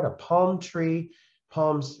backyard, a palm tree,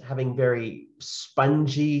 palms having very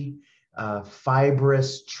spongy,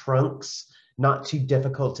 fibrous trunks, not too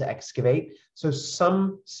difficult to excavate. So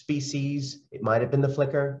some species, it might have been the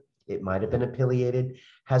flicker, it might have been a pileated,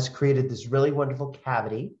 has created this really wonderful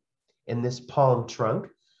cavity in this palm trunk.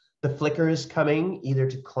 The flicker is coming either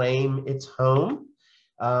to claim its home.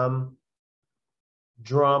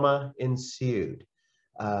 Drama ensued.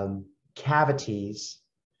 Cavities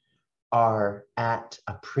are at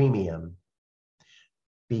a premium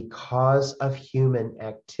because of human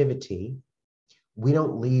activity. We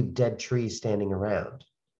don't leave dead trees standing around.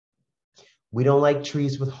 We don't like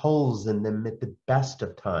trees with holes in them at the best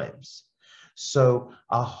of times. So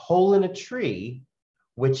a hole in a tree,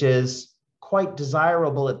 which is quite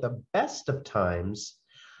desirable at the best of times,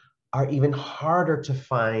 are even harder to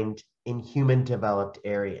find in human developed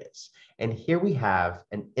areas. And here we have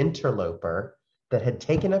an interloper that had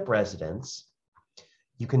taken up residence.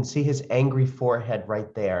 You can see his angry forehead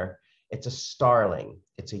right there. It's a starling.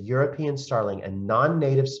 It's a European starling, a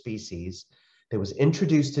non-native species that was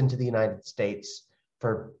introduced into the United States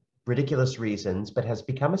for ridiculous reasons, but has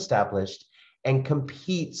become established and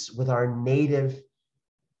competes with our native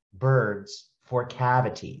birds for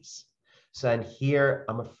cavities. So, and here,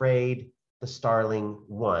 I'm afraid the starling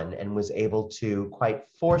won and was able to quite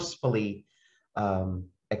forcefully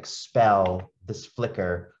expel this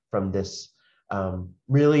flicker from this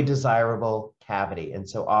really desirable cavity. And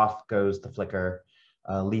so off goes the flicker,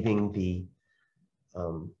 leaving the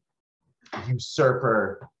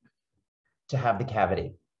usurper to have the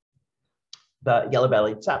cavity. The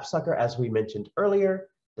yellow-bellied sapsucker, as we mentioned earlier,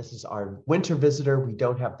 this is our winter visitor. We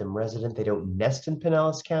don't have them resident. They don't nest in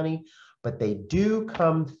Pinellas County, but they do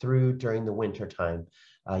come through during the winter time.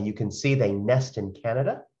 You can see they nest in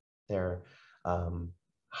Canada. They're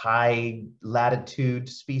high latitude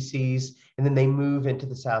species, and then they move into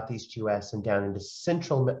the Southeast US and down into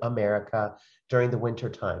Central America during the winter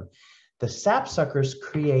time. The sapsuckers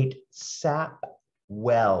create sap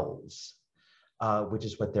wells, which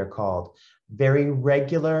is what they're called. Very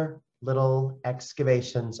regular little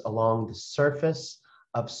excavations along the surface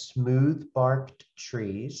of smooth barked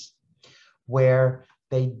trees where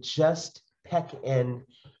they just peck in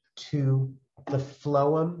to the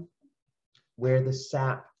phloem where the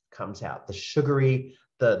sap comes out, the sugary,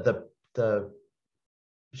 the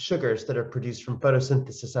sugars that are produced from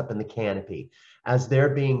photosynthesis up in the canopy. As they're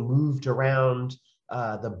being moved around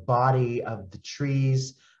the body of the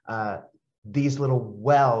trees, these little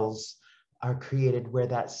wells are created where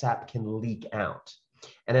that sap can leak out.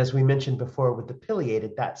 And as we mentioned before with the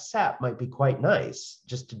pileated, that sap might be quite nice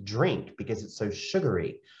just to drink because it's so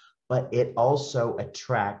sugary, but it also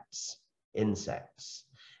attracts insects.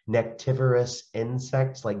 Nectivorous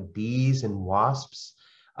insects like bees and wasps,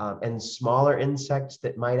 and smaller insects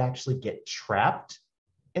that might actually get trapped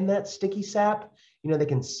in that sticky sap. You know, they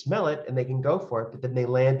can smell it and they can go for it, but then they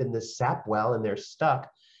land in this sap well and they're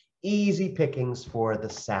stuck. Easy pickings for the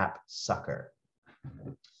sap sucker.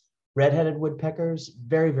 Red-headed woodpeckers,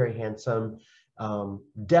 very, very handsome,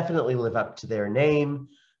 definitely live up to their name.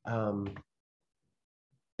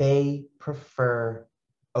 They prefer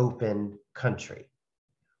open country,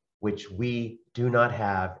 which we do not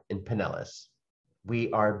have in Pinellas.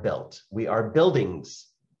 We are built. We are buildings.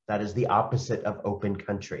 That is the opposite of open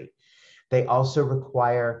country. They also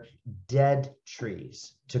require dead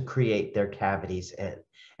trees to create their cavities in.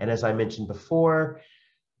 And as I mentioned before,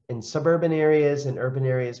 in suburban areas and urban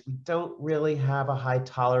areas, we don't really have a high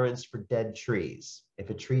tolerance for dead trees. If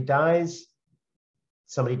a tree dies,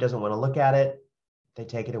 somebody doesn't want to look at it, they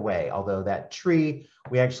take it away. Although that tree,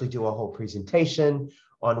 we actually do a whole presentation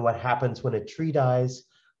on what happens when a tree dies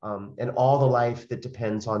and all the life that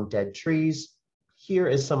depends on dead trees. Here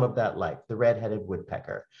is some of that life, the red-headed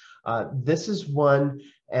woodpecker. This is one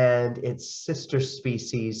and its sister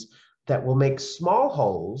species that will make small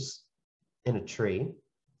holes in a tree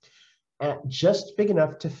just big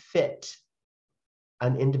enough to fit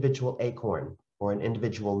an individual acorn or an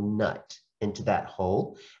individual nut into that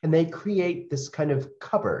hole. And they create this kind of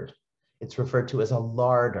cupboard. It's referred to as a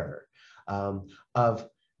larder of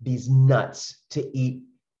these nuts to eat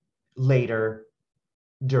later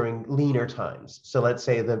during leaner times. So let's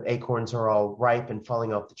say the acorns are all ripe and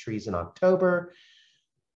falling off the trees in October.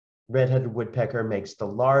 Red-headed woodpecker makes the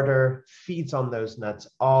larder, feeds on those nuts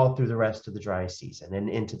all through the rest of the dry season and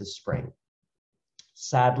into the spring.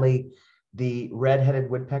 Sadly, the red-headed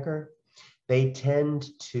woodpecker, they tend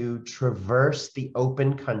to traverse the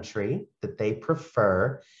open country that they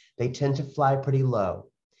prefer. They tend to fly pretty low.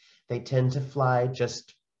 They tend to fly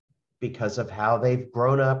just because of how they've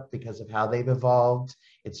grown up, because of how they've evolved.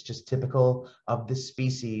 It's just typical of the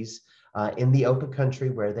species. In the open country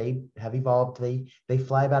where they have evolved, they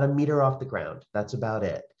fly about 1 meter off the ground. That's about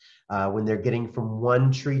it. When they're getting from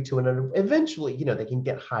one tree to another, eventually, you know, they can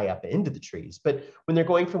get high up into the trees. But when they're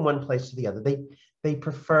going from one place to the other, they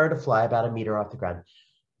prefer to fly about 1 meter off the ground,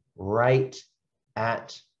 right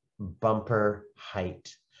at bumper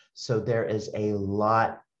height. So there is a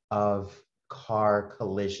lot of car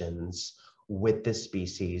collisions with this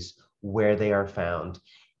species where they are found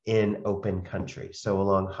in open country, so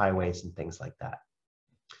along highways and things like that.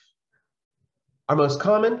 Our most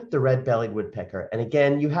common, the red-bellied woodpecker. And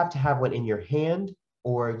again, you have to have one in your hand,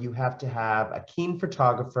 or you have to have a keen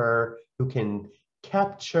photographer who can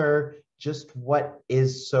capture just what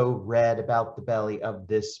is so red about the belly of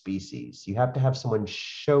this species. You have to have someone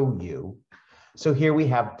show you. So here we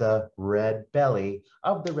have the red belly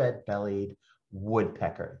of the red-bellied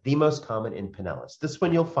woodpecker, the most common in Pinellas. This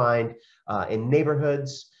one you'll find in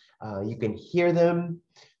neighborhoods. You can hear them.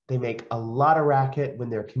 They make a lot of racket when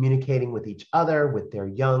they're communicating with each other, with their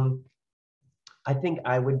young. I think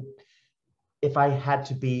I would, if I had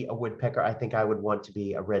to be a woodpecker, I think I would want to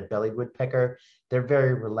be a red-bellied woodpecker. They're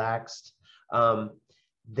very relaxed.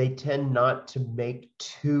 They tend not to make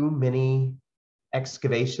too many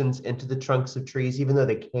excavations into the trunks of trees, even though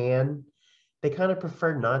they can. They kind of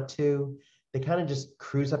prefer not to. They kind of just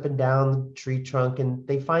cruise up and down the tree trunk, and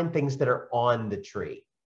they find things that are on the tree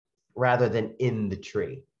rather than in the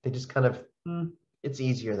tree. They just kind of, it's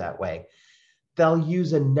easier that way. They'll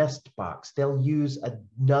use a nest box. They'll use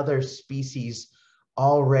another species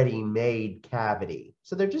already made cavity.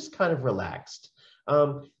 So they're just kind of relaxed.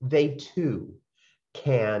 They too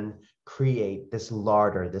can create this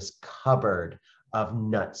larder, this cupboard of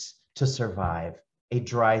nuts to survive a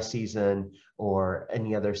dry season or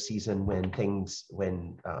any other season when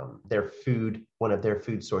their food, one of their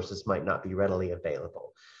food sources might not be readily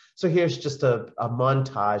available. So here's just a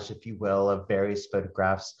montage, if you will, of various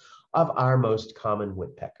photographs of our most common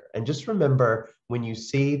woodpecker. And just remember, when you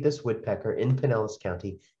see this woodpecker in Pinellas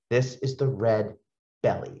County, this is the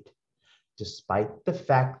red-bellied. Despite the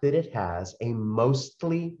fact that it has a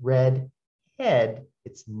mostly red head,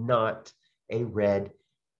 it's not a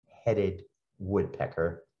red-headed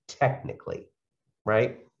woodpecker, technically,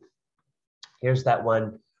 right? Here's that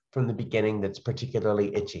one from the beginning that's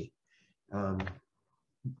particularly itchy.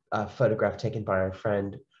 A photograph taken by our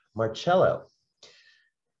friend Marcello.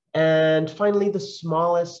 And finally, the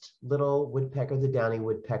smallest little woodpecker, the downy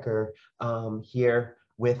woodpecker, here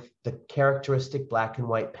with the characteristic black and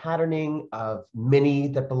white patterning of many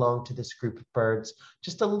that belong to this group of birds.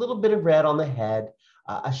 Just a little bit of red on the head,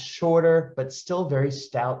 a shorter but still very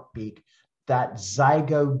stout beak, that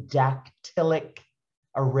zygodactylic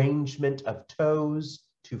arrangement of toes,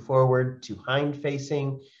 two forward, two hind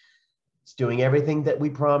facing. It's doing everything that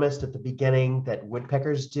we promised at the beginning that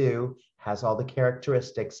woodpeckers do, has all the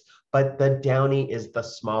characteristics, but the downy is the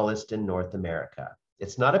smallest in North America.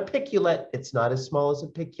 It's not a piculet, it's not as small as a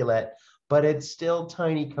piculet, but it's still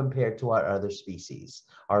tiny compared to our other species.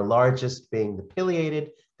 Our largest being the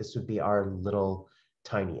pileated, this would be our little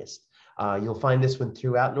tiniest. You'll find this one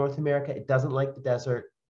throughout North America. It doesn't like the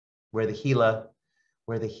desert. Where the Gila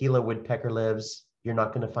woodpecker lives, you're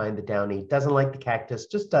not going to find the downy. Doesn't like the cactus,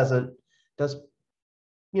 just doesn't. Just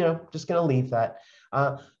gonna leave that.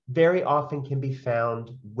 Very often can be found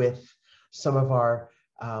with some of our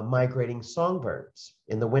migrating songbirds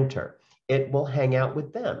in the winter. It will hang out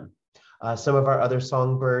with them. Some of our other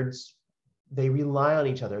songbirds, they rely on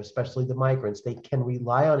each other, especially the migrants. They can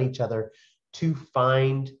rely on each other to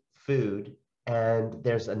find food, and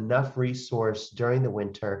there's enough resource during the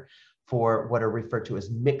winter for what are referred to as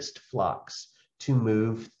mixed flocks to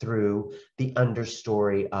move through the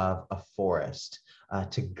understory of a forest,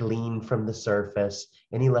 to glean from the surface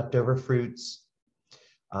any leftover fruits,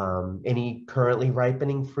 any currently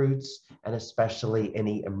ripening fruits, and especially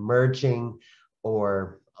any emerging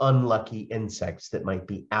or unlucky insects that might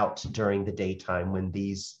be out during the daytime when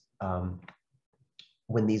these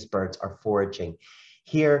birds are foraging.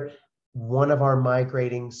 Here, one of our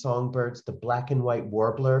migrating songbirds, the black and white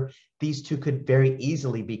warbler, these two could very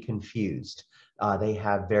easily be confused. They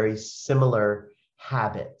have very similar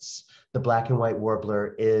habits. The black and white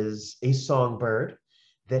warbler is a songbird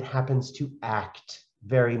that happens to act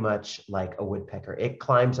very much like a woodpecker. It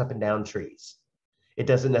climbs up and down trees. It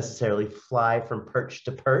doesn't necessarily fly from perch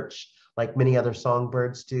to perch like many other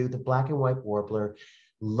songbirds do. The black and white warbler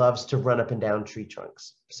loves to run up and down tree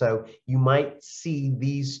trunks. So you might see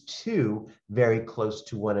these two very close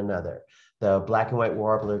to one another. The black and white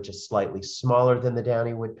warbler just slightly smaller than the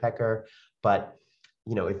downy woodpecker, but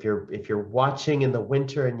if you're watching in the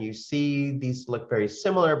winter and you see these look very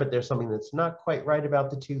similar, but there's something that's not quite right about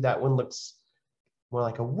the two, that one looks more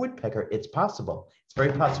like a woodpecker. It's possible. It's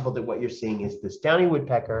very possible that what you're seeing is this downy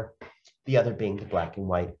woodpecker, the other being the black and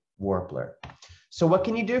white warbler. So what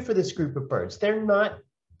can you do for this group of birds? They're not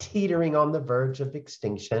teetering on the verge of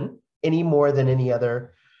extinction any more than any of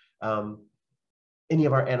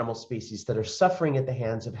our animal species that are suffering at the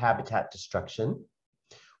hands of habitat destruction.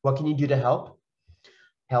 What can you do to help?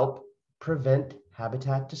 Help prevent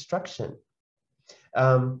habitat destruction.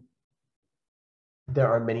 There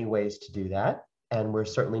are many ways to do that, and we're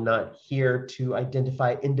certainly not here to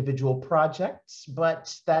identify individual projects,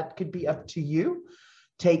 but that could be up to you.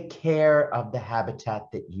 Take care of the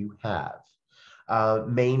habitat that you have.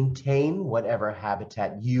 Maintain whatever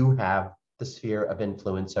habitat you have the sphere of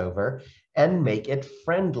influence over, and make it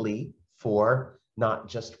friendly for not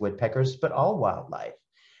just woodpeckers, but all wildlife.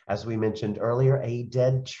 As we mentioned earlier, a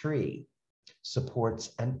dead tree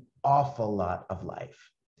supports an awful lot of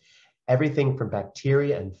life. Everything from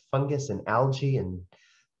bacteria and fungus and algae and,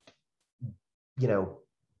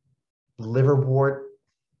 liverwort,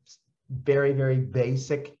 very, very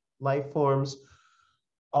basic life forms,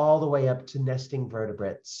 all the way up to nesting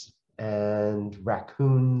vertebrates and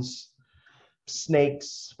raccoons,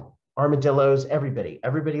 snakes, armadillos,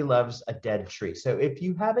 everybody loves a dead tree. So if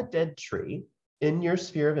you have a dead tree in your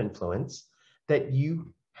sphere of influence that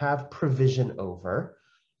you have provision over,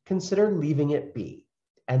 consider leaving it be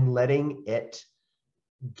and letting it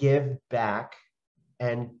give back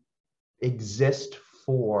and exist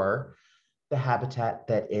for the habitat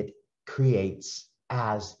that it creates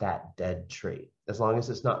as that dead tree. As long as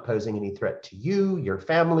it's not posing any threat to you, your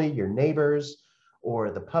family, your neighbors, or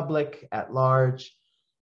the public at large,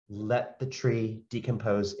 let the tree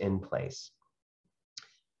decompose in place.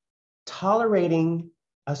 Tolerating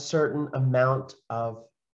a certain amount of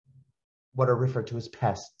what are referred to as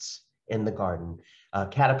pests in the garden.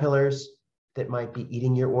 Caterpillars that might be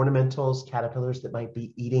eating your ornamentals, caterpillars that might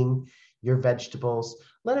be eating your vegetables.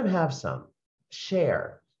 Let them have some.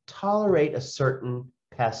 Share. Tolerate a certain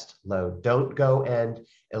pest load. Don't go and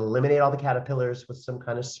eliminate all the caterpillars with some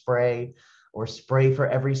kind of spray or spray for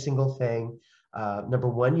every single thing. Number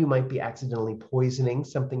one, you might be accidentally poisoning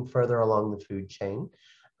something further along the food chain.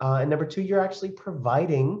 And number two, you're actually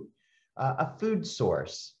providing a food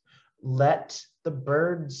source. Let the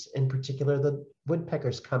birds, in particular the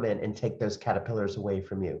woodpeckers, come in and take those caterpillars away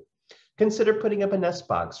from you. Consider putting up a nest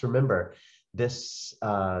box. Remember,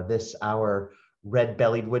 our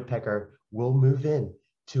red-bellied woodpecker will move in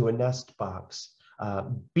to a nest box.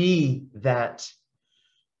 Be that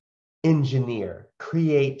engineer,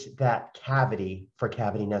 create that cavity for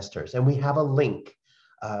cavity nesters. And we have a link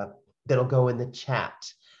that'll go in the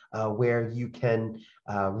chat where you can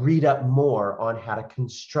read up more on how to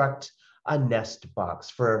construct a nest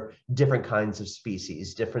box for different kinds of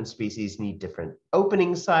species. Different species need different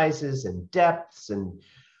opening sizes and depths, and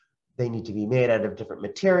they need to be made out of different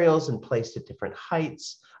materials and placed at different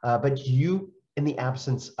heights. But you, in the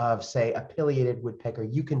absence of, say, a pileated woodpecker,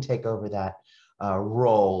 you can take over that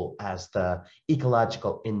role as the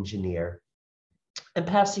ecological engineer and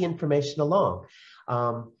pass the information along.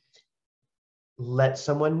 Let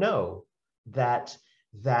someone know that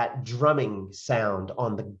that drumming sound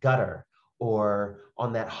on the gutter or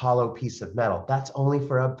on that hollow piece of metal, that's only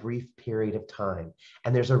for a brief period of time.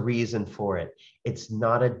 And there's a reason for it. It's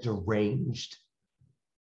not a deranged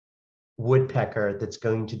woodpecker that's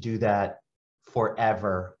going to do that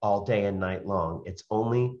forever, all day and night long. It's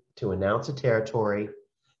only to announce a territory,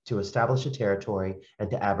 to establish a territory, and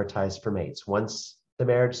to advertise for mates. Once the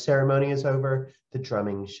marriage ceremony is over, the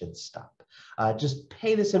drumming should stop. Just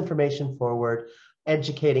pay this information forward,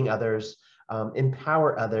 educating others,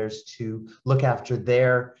 empower others to look after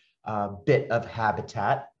their bit of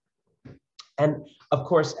habitat. And of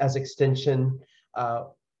course, as Extension,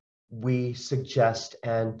 we suggest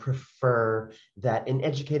and prefer that in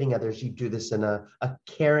educating others, you do this in a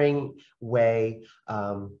caring way.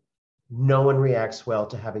 No one reacts well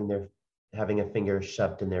to having a finger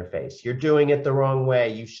shoved in their face. You're doing it the wrong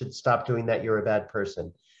way. You should stop doing that. You're a bad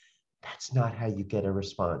person. That's not how you get a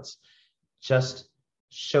response. Just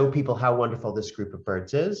show people how wonderful this group of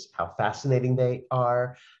birds is, how fascinating they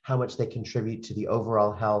are, how much they contribute to the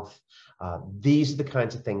overall health. These are the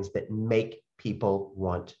kinds of things that make people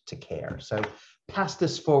want to care. So pass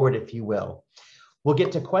this forward, if you will. We'll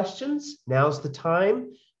get to questions. Now's the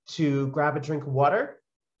time to grab a drink of water.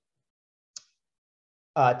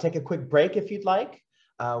 Take a quick break if you'd like.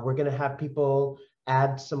 We're going to have people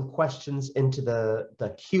add some questions into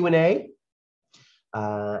the Q&A.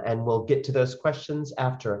 And we'll get to those questions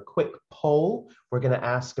after a quick poll. We're going to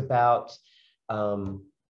ask about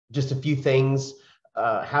just a few things.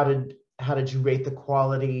 How did you rate the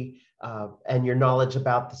quality and your knowledge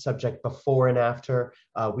about the subject before and after?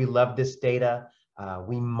 We love this data.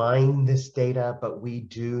 We mine this data, but we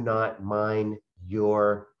do not mine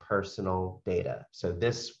your personal data. So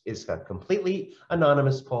this is a completely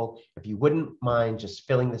anonymous poll. If you wouldn't mind just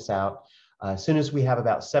filling this out, as soon as we have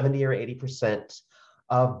about 70 or 80%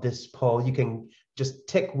 of this poll, you can just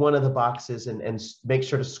tick one of the boxes and make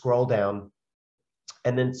sure to scroll down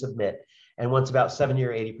and then submit. And once about 70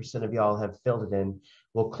 or 80% of y'all have filled it in,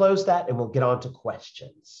 we'll close that and we'll get on to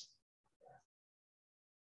questions.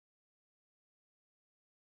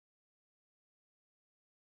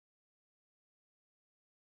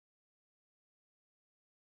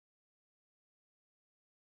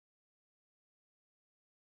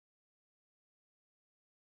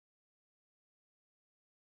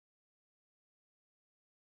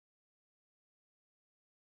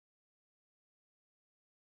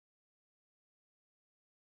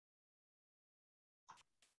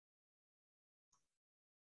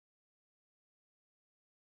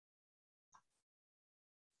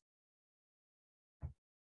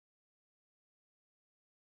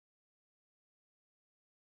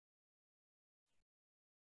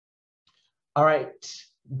 All right,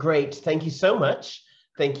 great. Thank you so much.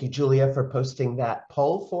 Thank you, Julia, for posting that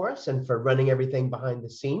poll for us and for running everything behind the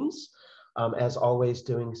scenes. As always,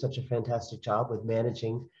 doing such a fantastic job with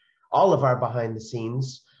managing all of our behind the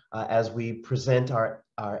scenes as we present our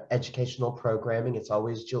educational programming. It's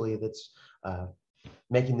always Julia that's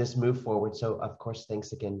making this move forward. So, of course,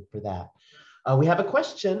 thanks again for that. We have a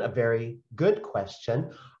question, a very good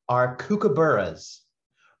question. Are kookaburras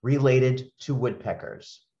related to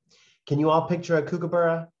woodpeckers? Can you all picture a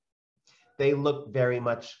kookaburra? They look very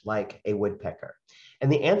much like a woodpecker.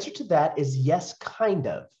 And the answer to that is yes, kind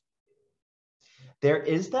of. There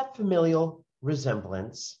is that familial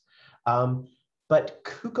resemblance, but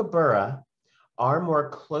kookaburra are more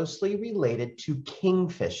closely related to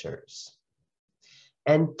kingfishers.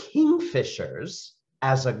 And kingfishers,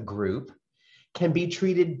 as a group, can be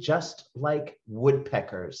treated just like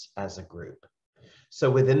woodpeckers as a group. So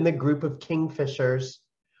within the group of kingfishers,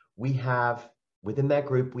 within that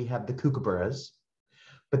group, we have the kookaburras,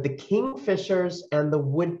 but the kingfishers and the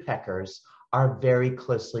woodpeckers are very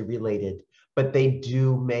closely related, but they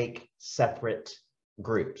do make separate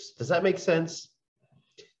groups. Does that make sense?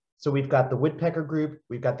 So we've got the woodpecker group,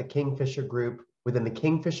 we've got the kingfisher group. Within the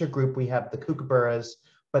kingfisher group, we have the kookaburras,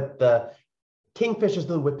 but the kingfishers and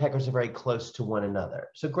the woodpeckers are very close to one another.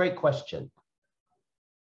 So great question.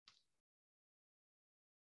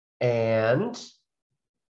 And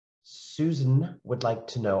Susan would like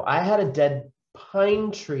to know, I had a dead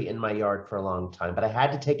pine tree in my yard for a long time, but I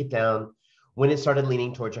had to take it down when it started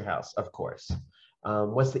leaning towards your house, of course.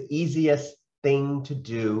 What's the easiest thing to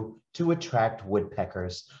do to attract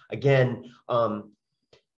woodpeckers? Again,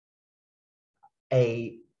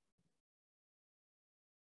 a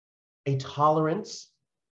tolerance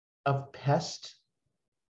of pest,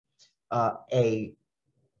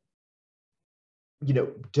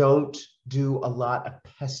 don't do a lot of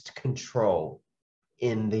pest control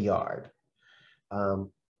in the yard.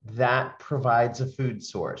 That provides a food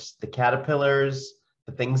source. The caterpillars,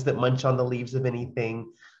 the things that munch on the leaves of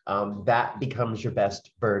anything, that becomes your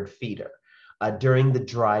best bird feeder. During the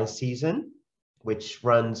dry season, which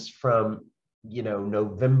runs from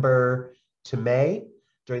November to May,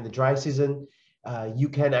 during the dry season, you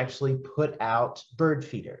can actually put out bird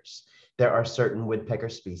feeders. There are certain woodpecker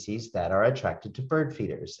species that are attracted to bird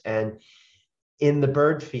feeders. And in the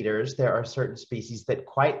bird feeders, there are certain species that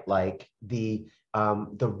quite like the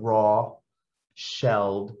raw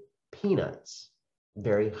shelled peanuts.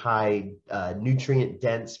 Very high nutrient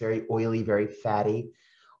dense, very oily, very fatty.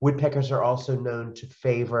 Woodpeckers are also known to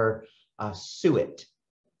favor suet,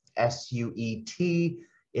 S-U-E-T.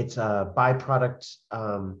 It's a byproduct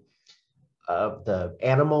of the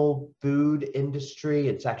animal food industry.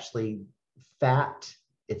 It's actually fat.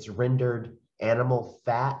 It's rendered animal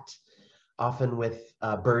fat, often with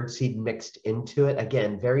bird seed mixed into it.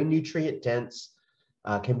 Again, very nutrient dense,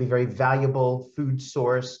 can be very valuable food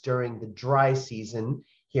source during the dry season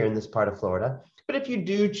here in this part of Florida. But if you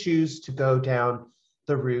do choose to go down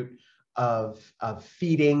the route of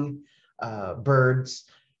feeding birds,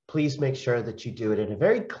 please make sure that you do it in a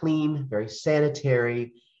very clean, very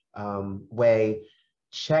sanitary way.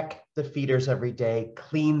 Check the feeders every day,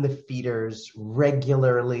 clean the feeders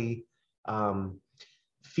regularly.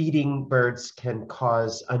 Feeding birds can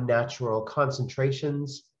cause unnatural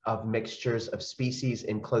concentrations of mixtures of species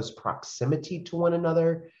in close proximity to one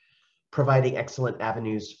another, providing excellent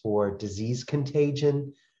avenues for disease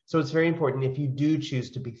contagion. So it's very important, if you do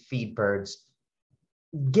choose to feed birds,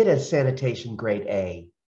 get a sanitation grade A,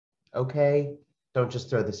 okay? Don't just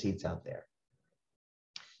throw the seeds out there.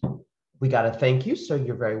 We got a thank you, so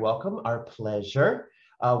you're very welcome. Our pleasure.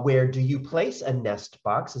 Where do you place a nest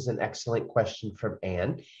box is an excellent question from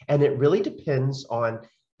Anne. And it really depends on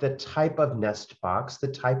the type of nest box, the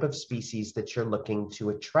type of species that you're looking to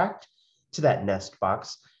attract to that nest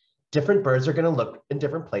box. Different birds are going to look in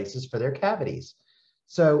different places for their cavities.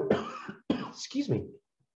 So, excuse me,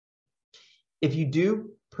 if you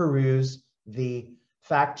do peruse the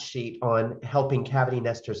fact sheet on helping cavity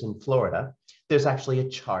nesters in Florida, there's actually a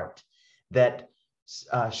chart that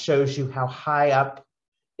shows you how high up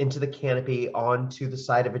into the canopy onto the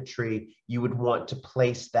side of a tree you would want to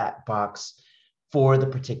place that box for the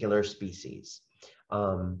particular species.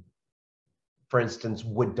 For instance,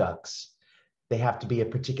 wood ducks, they have to be a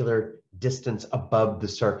particular distance above the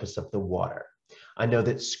surface of the water. I know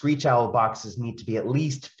that screech owl boxes need to be at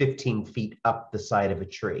least 15 feet up the side of a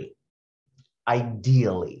tree,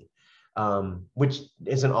 ideally, which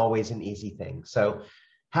isn't always an easy thing. So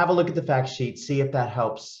have a look at the fact sheet, see if that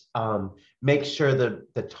helps. Make sure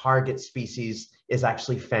that the target species is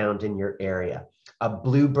actually found in your area. A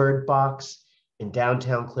bluebird box in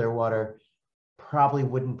downtown Clearwater probably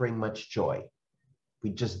wouldn't bring much joy. We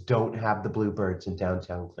just don't have the bluebirds in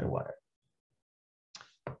downtown Clearwater.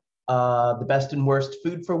 The best and worst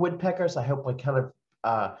food for woodpeckers, I hope I kind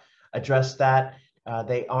of addressed that.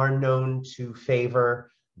 They are known to favor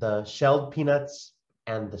the shelled peanuts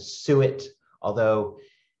and the suet, although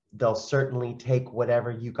they'll certainly take whatever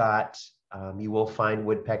you got. You will find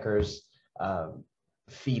woodpeckers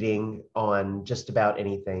feeding on just about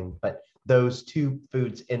anything, but those two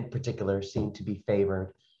foods in particular seem to be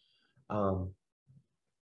favored. Are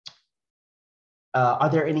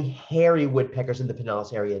there any hairy woodpeckers in the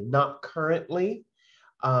Pinellas area? Not currently.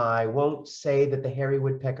 I won't say that the hairy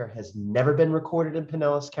woodpecker has never been recorded in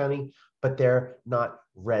Pinellas County, but they're not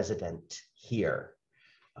resident here.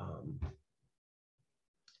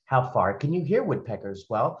 How far can you hear woodpeckers?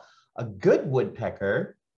 Well, a good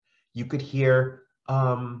woodpecker, you could hear,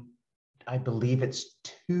 I believe it's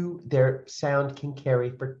their sound can carry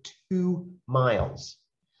for 2 miles.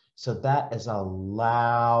 So that is a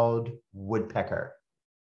loud woodpecker.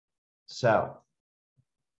 So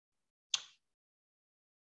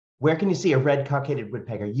where can you see a red cockaded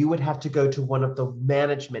woodpecker? You would have to go to one of the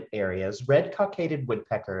management areas. Red cockaded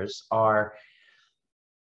woodpeckers are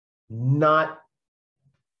not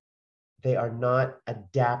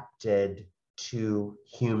adapted to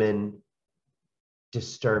human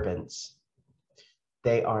disturbance.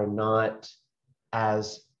 They are not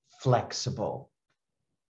as flexible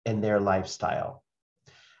in their lifestyle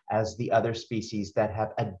as the other species that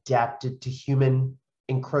have adapted to human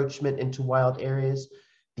encroachment into wild areas.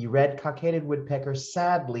 The red cockaded woodpecker,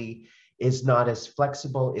 sadly, is not as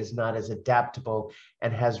flexible, is not as adaptable,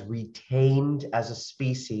 and has retained as a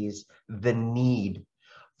species the need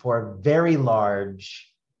for very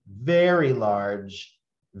large, very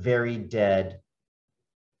dead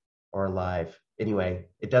or alive. Anyway,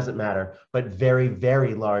 it doesn't matter, but very,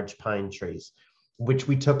 very large pine trees, which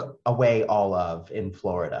we took away all of in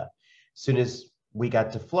Florida. As soon as we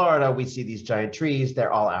got to Florida, we see these giant trees,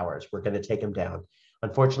 they're all ours. We're gonna take them down.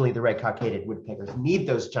 Unfortunately, the red cockaded woodpeckers need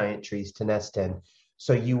those giant trees to nest in.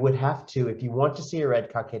 So you would have to, if you want to see a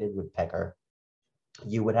red cockaded woodpecker,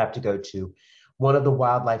 you would have to go to one of the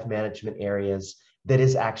wildlife management areas that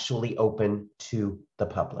is actually open to the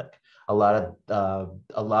public. A lot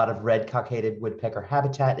of red cockaded woodpecker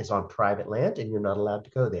habitat is on private land, and you're not allowed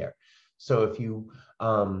to go there. So if you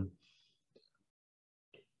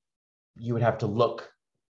you would have to look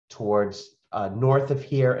towards north of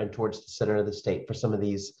here and towards the center of the state for some of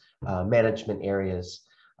these management areas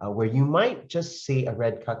where you might just see a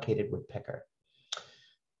red cockaded woodpecker.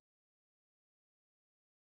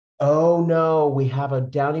 Oh no, we have a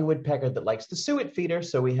downy woodpecker that likes the suet feeder.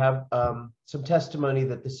 So we have some testimony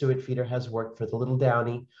that the suet feeder has worked for the little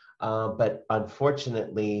downy, but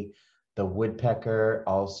unfortunately, the woodpecker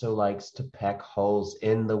also likes to peck holes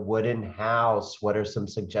in the wooden house. What are some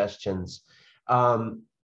suggestions? I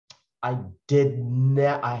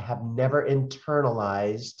have never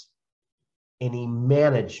internalized any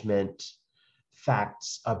management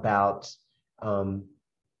facts about, I've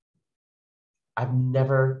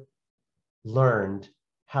never learned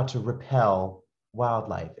how to repel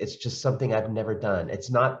wildlife. It's just something I've never done. It's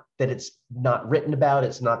not that it's not written about,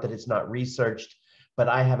 it's not that it's not researched, but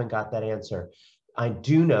I haven't got that answer. I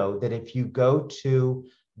do know that if you go to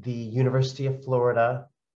the University of Florida,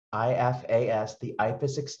 IFAS, the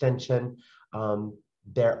IFAS extension.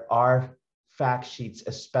 There are fact sheets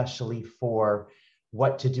especially for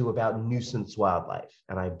what to do about nuisance wildlife.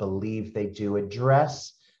 And I believe they do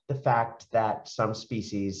address the fact that some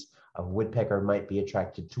species of woodpecker might be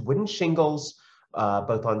attracted to wooden shingles,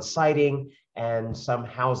 both on siding, and some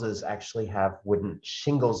houses actually have wooden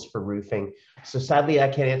shingles for roofing. So sadly, I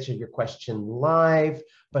can't answer your question live,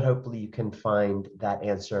 but hopefully you can find that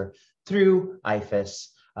answer through IFAS,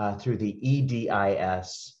 through the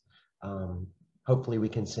EDIS. Hopefully we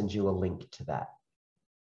can send you a link to that.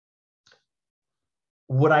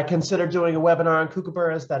 Would I consider doing a webinar on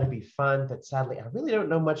kookaburras? That'd be fun, but sadly, I really don't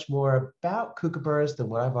know much more about kookaburras than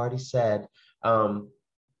what I've already said.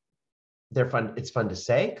 They're fun. It's fun to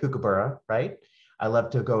say, kookaburra, right? I love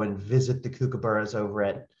to go and visit the kookaburras over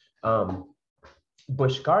at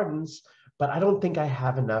Busch Gardens, but I don't think I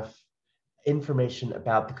have enough information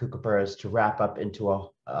about the kookaburras to wrap up into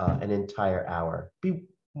an entire hour. Be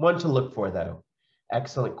one to look for, though.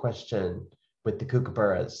 Excellent question with the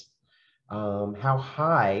kookaburras. How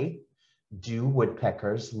high do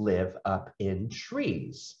woodpeckers live up in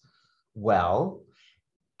trees? Well,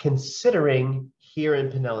 considering here in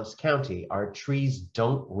Pinellas County, our trees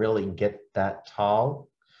don't really get that tall,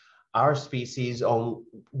 our species will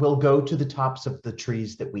go to the tops of the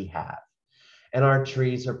trees that we have. And our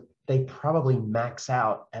trees they probably max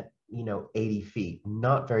out at 80 feet,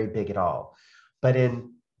 not very big at all. But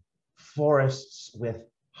in forests with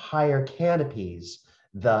higher canopies,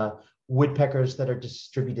 the woodpeckers that are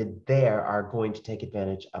distributed there are going to take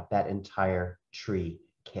advantage of that entire tree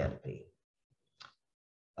canopy.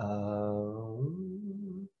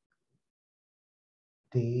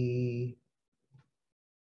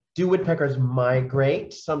 Do woodpeckers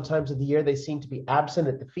migrate? Sometimes of the year they seem to be absent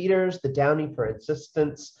at the feeders, the downy, for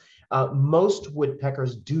instance. Most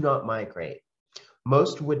woodpeckers do not migrate.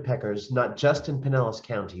 Most woodpeckers, not just in Pinellas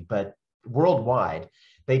County, but worldwide,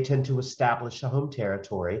 they tend to establish a home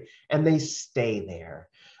territory and they stay there.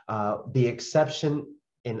 The exception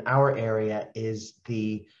in our area is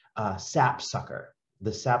the sapsucker.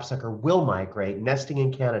 The sapsucker will migrate, nesting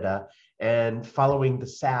in Canada and following the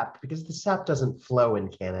sap, because the sap doesn't flow in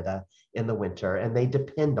Canada in the winter, and they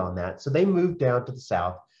depend on that. So they move down to the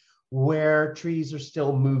south where trees are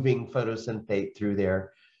still moving photosynthate through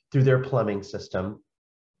their plumbing system.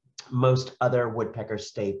 Most other woodpeckers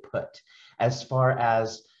stay put. As far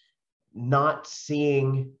as not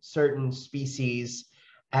seeing certain species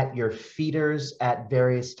at your feeders at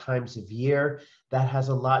various times of year, that has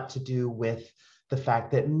a lot to do with the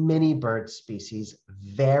fact that many bird species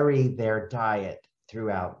vary their diet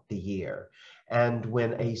throughout the year. And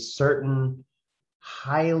when a certain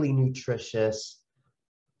highly nutritious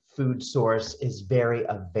food source is very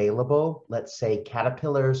available, let's say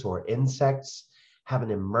caterpillars or insects have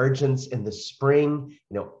an emergence in the spring,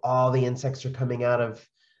 all the insects are coming out of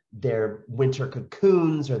their winter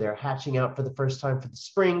cocoons, or they're hatching out for the first time for the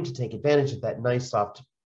spring to take advantage of that nice soft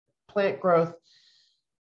plant growth.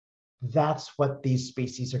 That's what these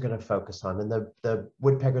species are going to focus on, and the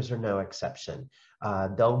woodpeckers are no exception.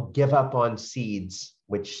 They'll give up on seeds,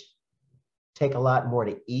 which take a lot more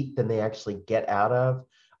to eat than they actually get out of,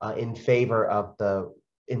 in favor of the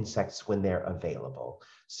insects when they're available.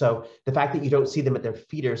 So the fact that you don't see them at their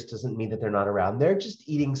feeders doesn't mean that they're not around. They're just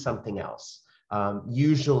eating something else,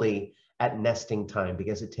 usually at nesting time,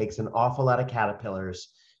 because it takes an awful lot of caterpillars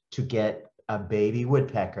to get a baby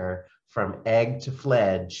woodpecker from egg to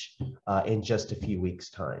fledge in just a few weeks'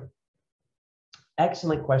 time.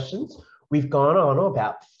 Excellent questions. We've gone on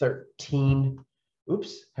about 13.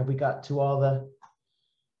 Oops, have we got to all the?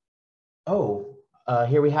 Oh,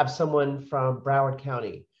 here we have someone from Broward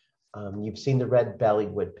County. You've seen the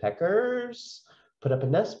red-bellied woodpeckers. Put up a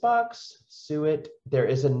nest box. Suet. There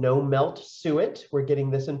is a no-melt suet. We're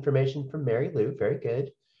getting this information from Mary Lou. Very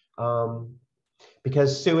good.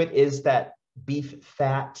 Because suet is that beef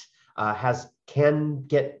fat, can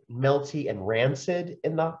get melty and rancid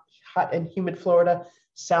in the hot and humid Florida.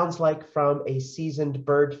 Sounds like from a seasoned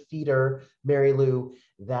bird feeder, Mary Lou,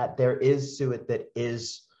 that there is suet that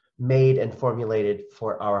is made and formulated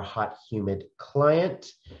for our hot, humid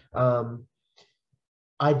client.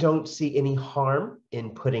 I don't see any harm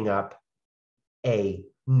in putting up a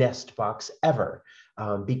nest box ever,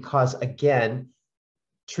 because again,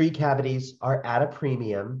 tree cavities are at a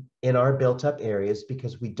premium in our built-up areas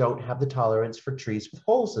because we don't have the tolerance for trees with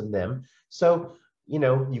holes in them. So,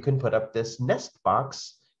 you can put up this nest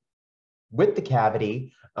box with the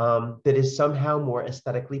cavity that is somehow more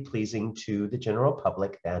aesthetically pleasing to the general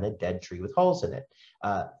public than a dead tree with holes in it.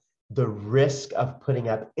 the risk of putting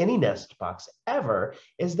up any nest box ever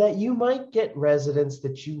is that you might get residents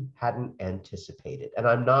that you hadn't anticipated. And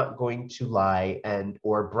I'm not going to lie and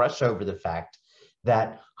or brush over the fact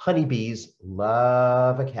that honeybees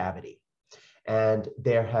love a cavity. And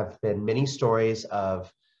there have been many stories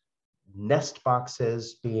of nest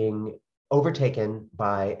boxes being overtaken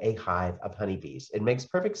by a hive of honeybees. It makes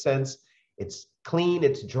perfect sense. It's clean,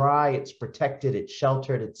 it's dry, it's protected, it's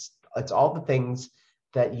sheltered, it's all the things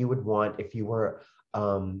that you would want if you were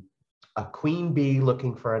a queen bee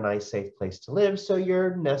looking for a nice, safe place to live. So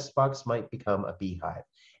your nest box might become a beehive,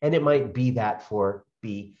 and it might be that for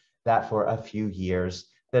a few years.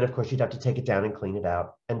 Then, of course, you'd have to take it down and clean it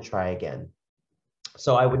out and try again.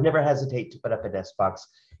 So I would never hesitate to put up a nest box,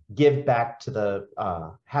 give back to the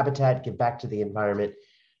habitat, give back to the environment,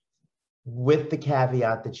 with the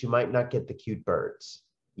caveat that you might not get the cute birds.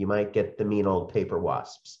 You might get the mean old paper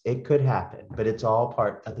wasps. It could happen, but it's all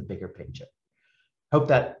part of the bigger picture. Hope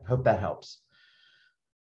that helps.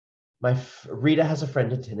 Rita has a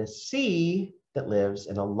friend in Tennessee that lives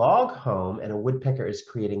in a log home, and a woodpecker is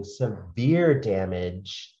creating severe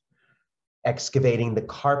damage excavating the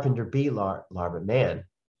carpenter bee larva. Man,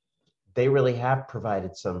 they really have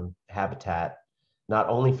provided some habitat, not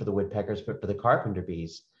only for the woodpeckers, but for the carpenter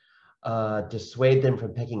bees. Dissuade them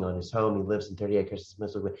from pecking on his home. He lives in 30 acres.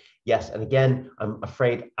 Yes, and again, I'm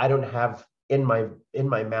afraid I don't have in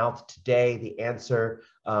my mouth today the answer.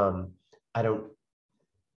 I don't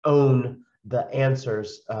own the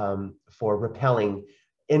answers for repelling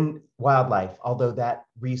in wildlife, although that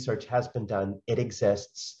research has been done. It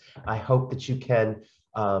exists. I hope that you can,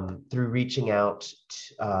 through reaching out,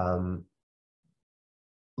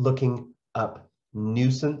 looking up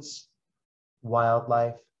nuisance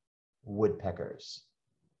wildlife woodpeckers,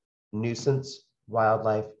 nuisance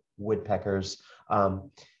wildlife woodpeckers,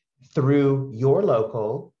 through your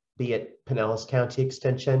local, be it Pinellas County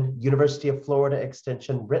Extension, University of Florida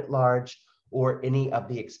Extension writ large, or any of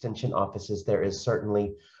the extension offices. There is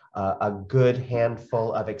certainly a good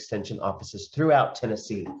handful of extension offices throughout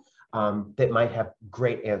Tennessee that might have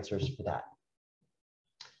great answers for that.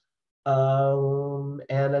 And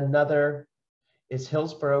another, is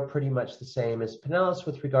Hillsborough pretty much the same as Pinellas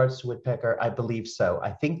with regards to woodpecker? I believe so.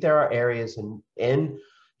 I think there are areas in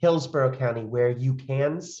Hillsborough County where you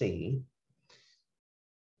can see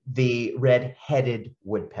the red-headed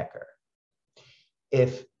woodpecker.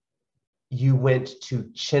 If you went to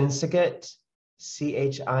Chinsagut,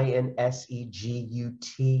 Chinsegut,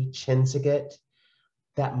 Chinsagut,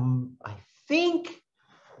 that I think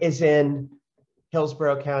is in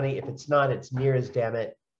Hillsborough County. If it's not, it's near as damn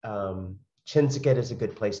it. Chinsagut is a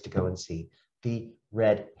good place to go and see the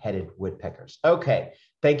red-headed woodpeckers. Okay,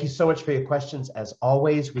 thank you so much for your questions. As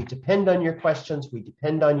always, we depend on your questions. We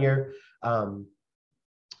depend on your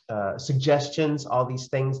suggestions, all these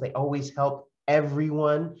things. They always help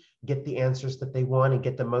everyone get the answers that they want and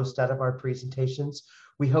get the most out of our presentations.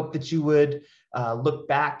 We hope that you would look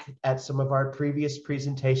back at some of our previous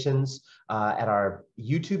presentations at our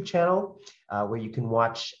YouTube channel, where you can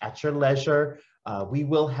watch at your leisure. We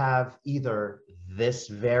will have either this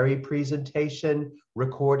very presentation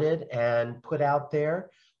recorded and put out there,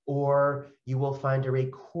 or you will find a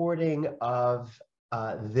recording of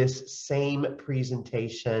this same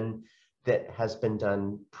presentation that has been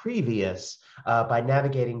done previous by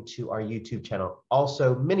navigating to our YouTube channel.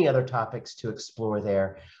 Also, many other topics to explore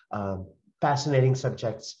there. Fascinating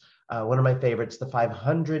subjects. One of my favorites, the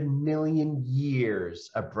 500 million years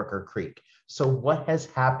of Brooker Creek. So what has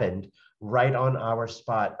happened right on our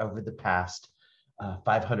spot over the past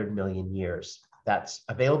 500 million years? That's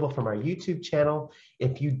available from our YouTube channel.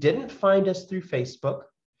 If you didn't find us through Facebook,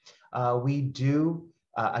 we do,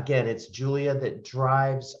 again, it's Julia that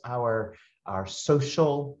drives our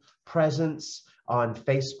social presence on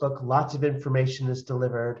Facebook. Lots of information is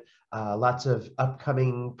delivered, lots of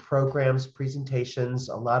upcoming programs, presentations,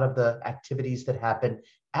 a lot of the activities that happen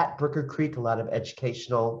at Brooker Creek, a lot of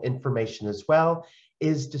educational information as well,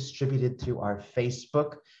 is distributed through our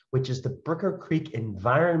Facebook, which is the Brooker Creek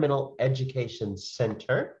Environmental Education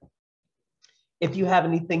Center. If you have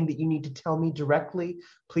anything that you need to tell me directly,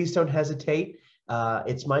 please don't hesitate.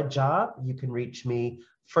 It's my job. You can reach me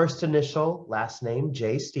first initial, last name,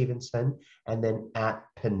 J. Stevenson, and then at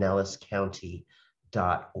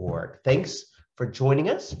pinellascounty.org. Thanks for joining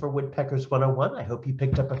us for Woodpeckers 101. I hope you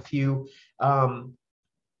picked up a few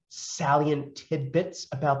salient tidbits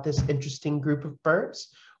about this interesting group of birds.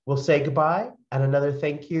 We'll say goodbye and another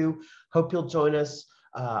thank you. Hope you'll join us.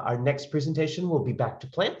 Our next presentation will be back to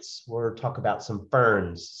plants. We'll talk about some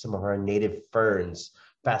ferns, some of our native ferns,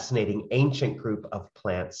 fascinating ancient group of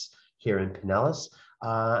plants here in Pinellas.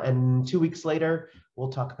 And 2 weeks later,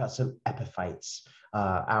 we'll talk about some epiphytes.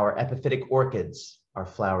 Our epiphytic orchids are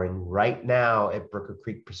flowering right now at Brooker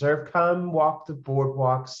Creek Preserve. Come walk the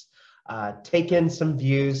boardwalks, take in some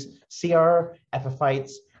views, see our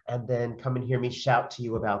epiphytes, and then come and hear me shout to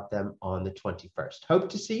you about them on the 21st. Hope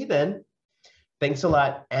to see you then. Thanks a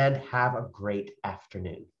lot and have a great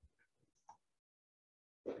afternoon.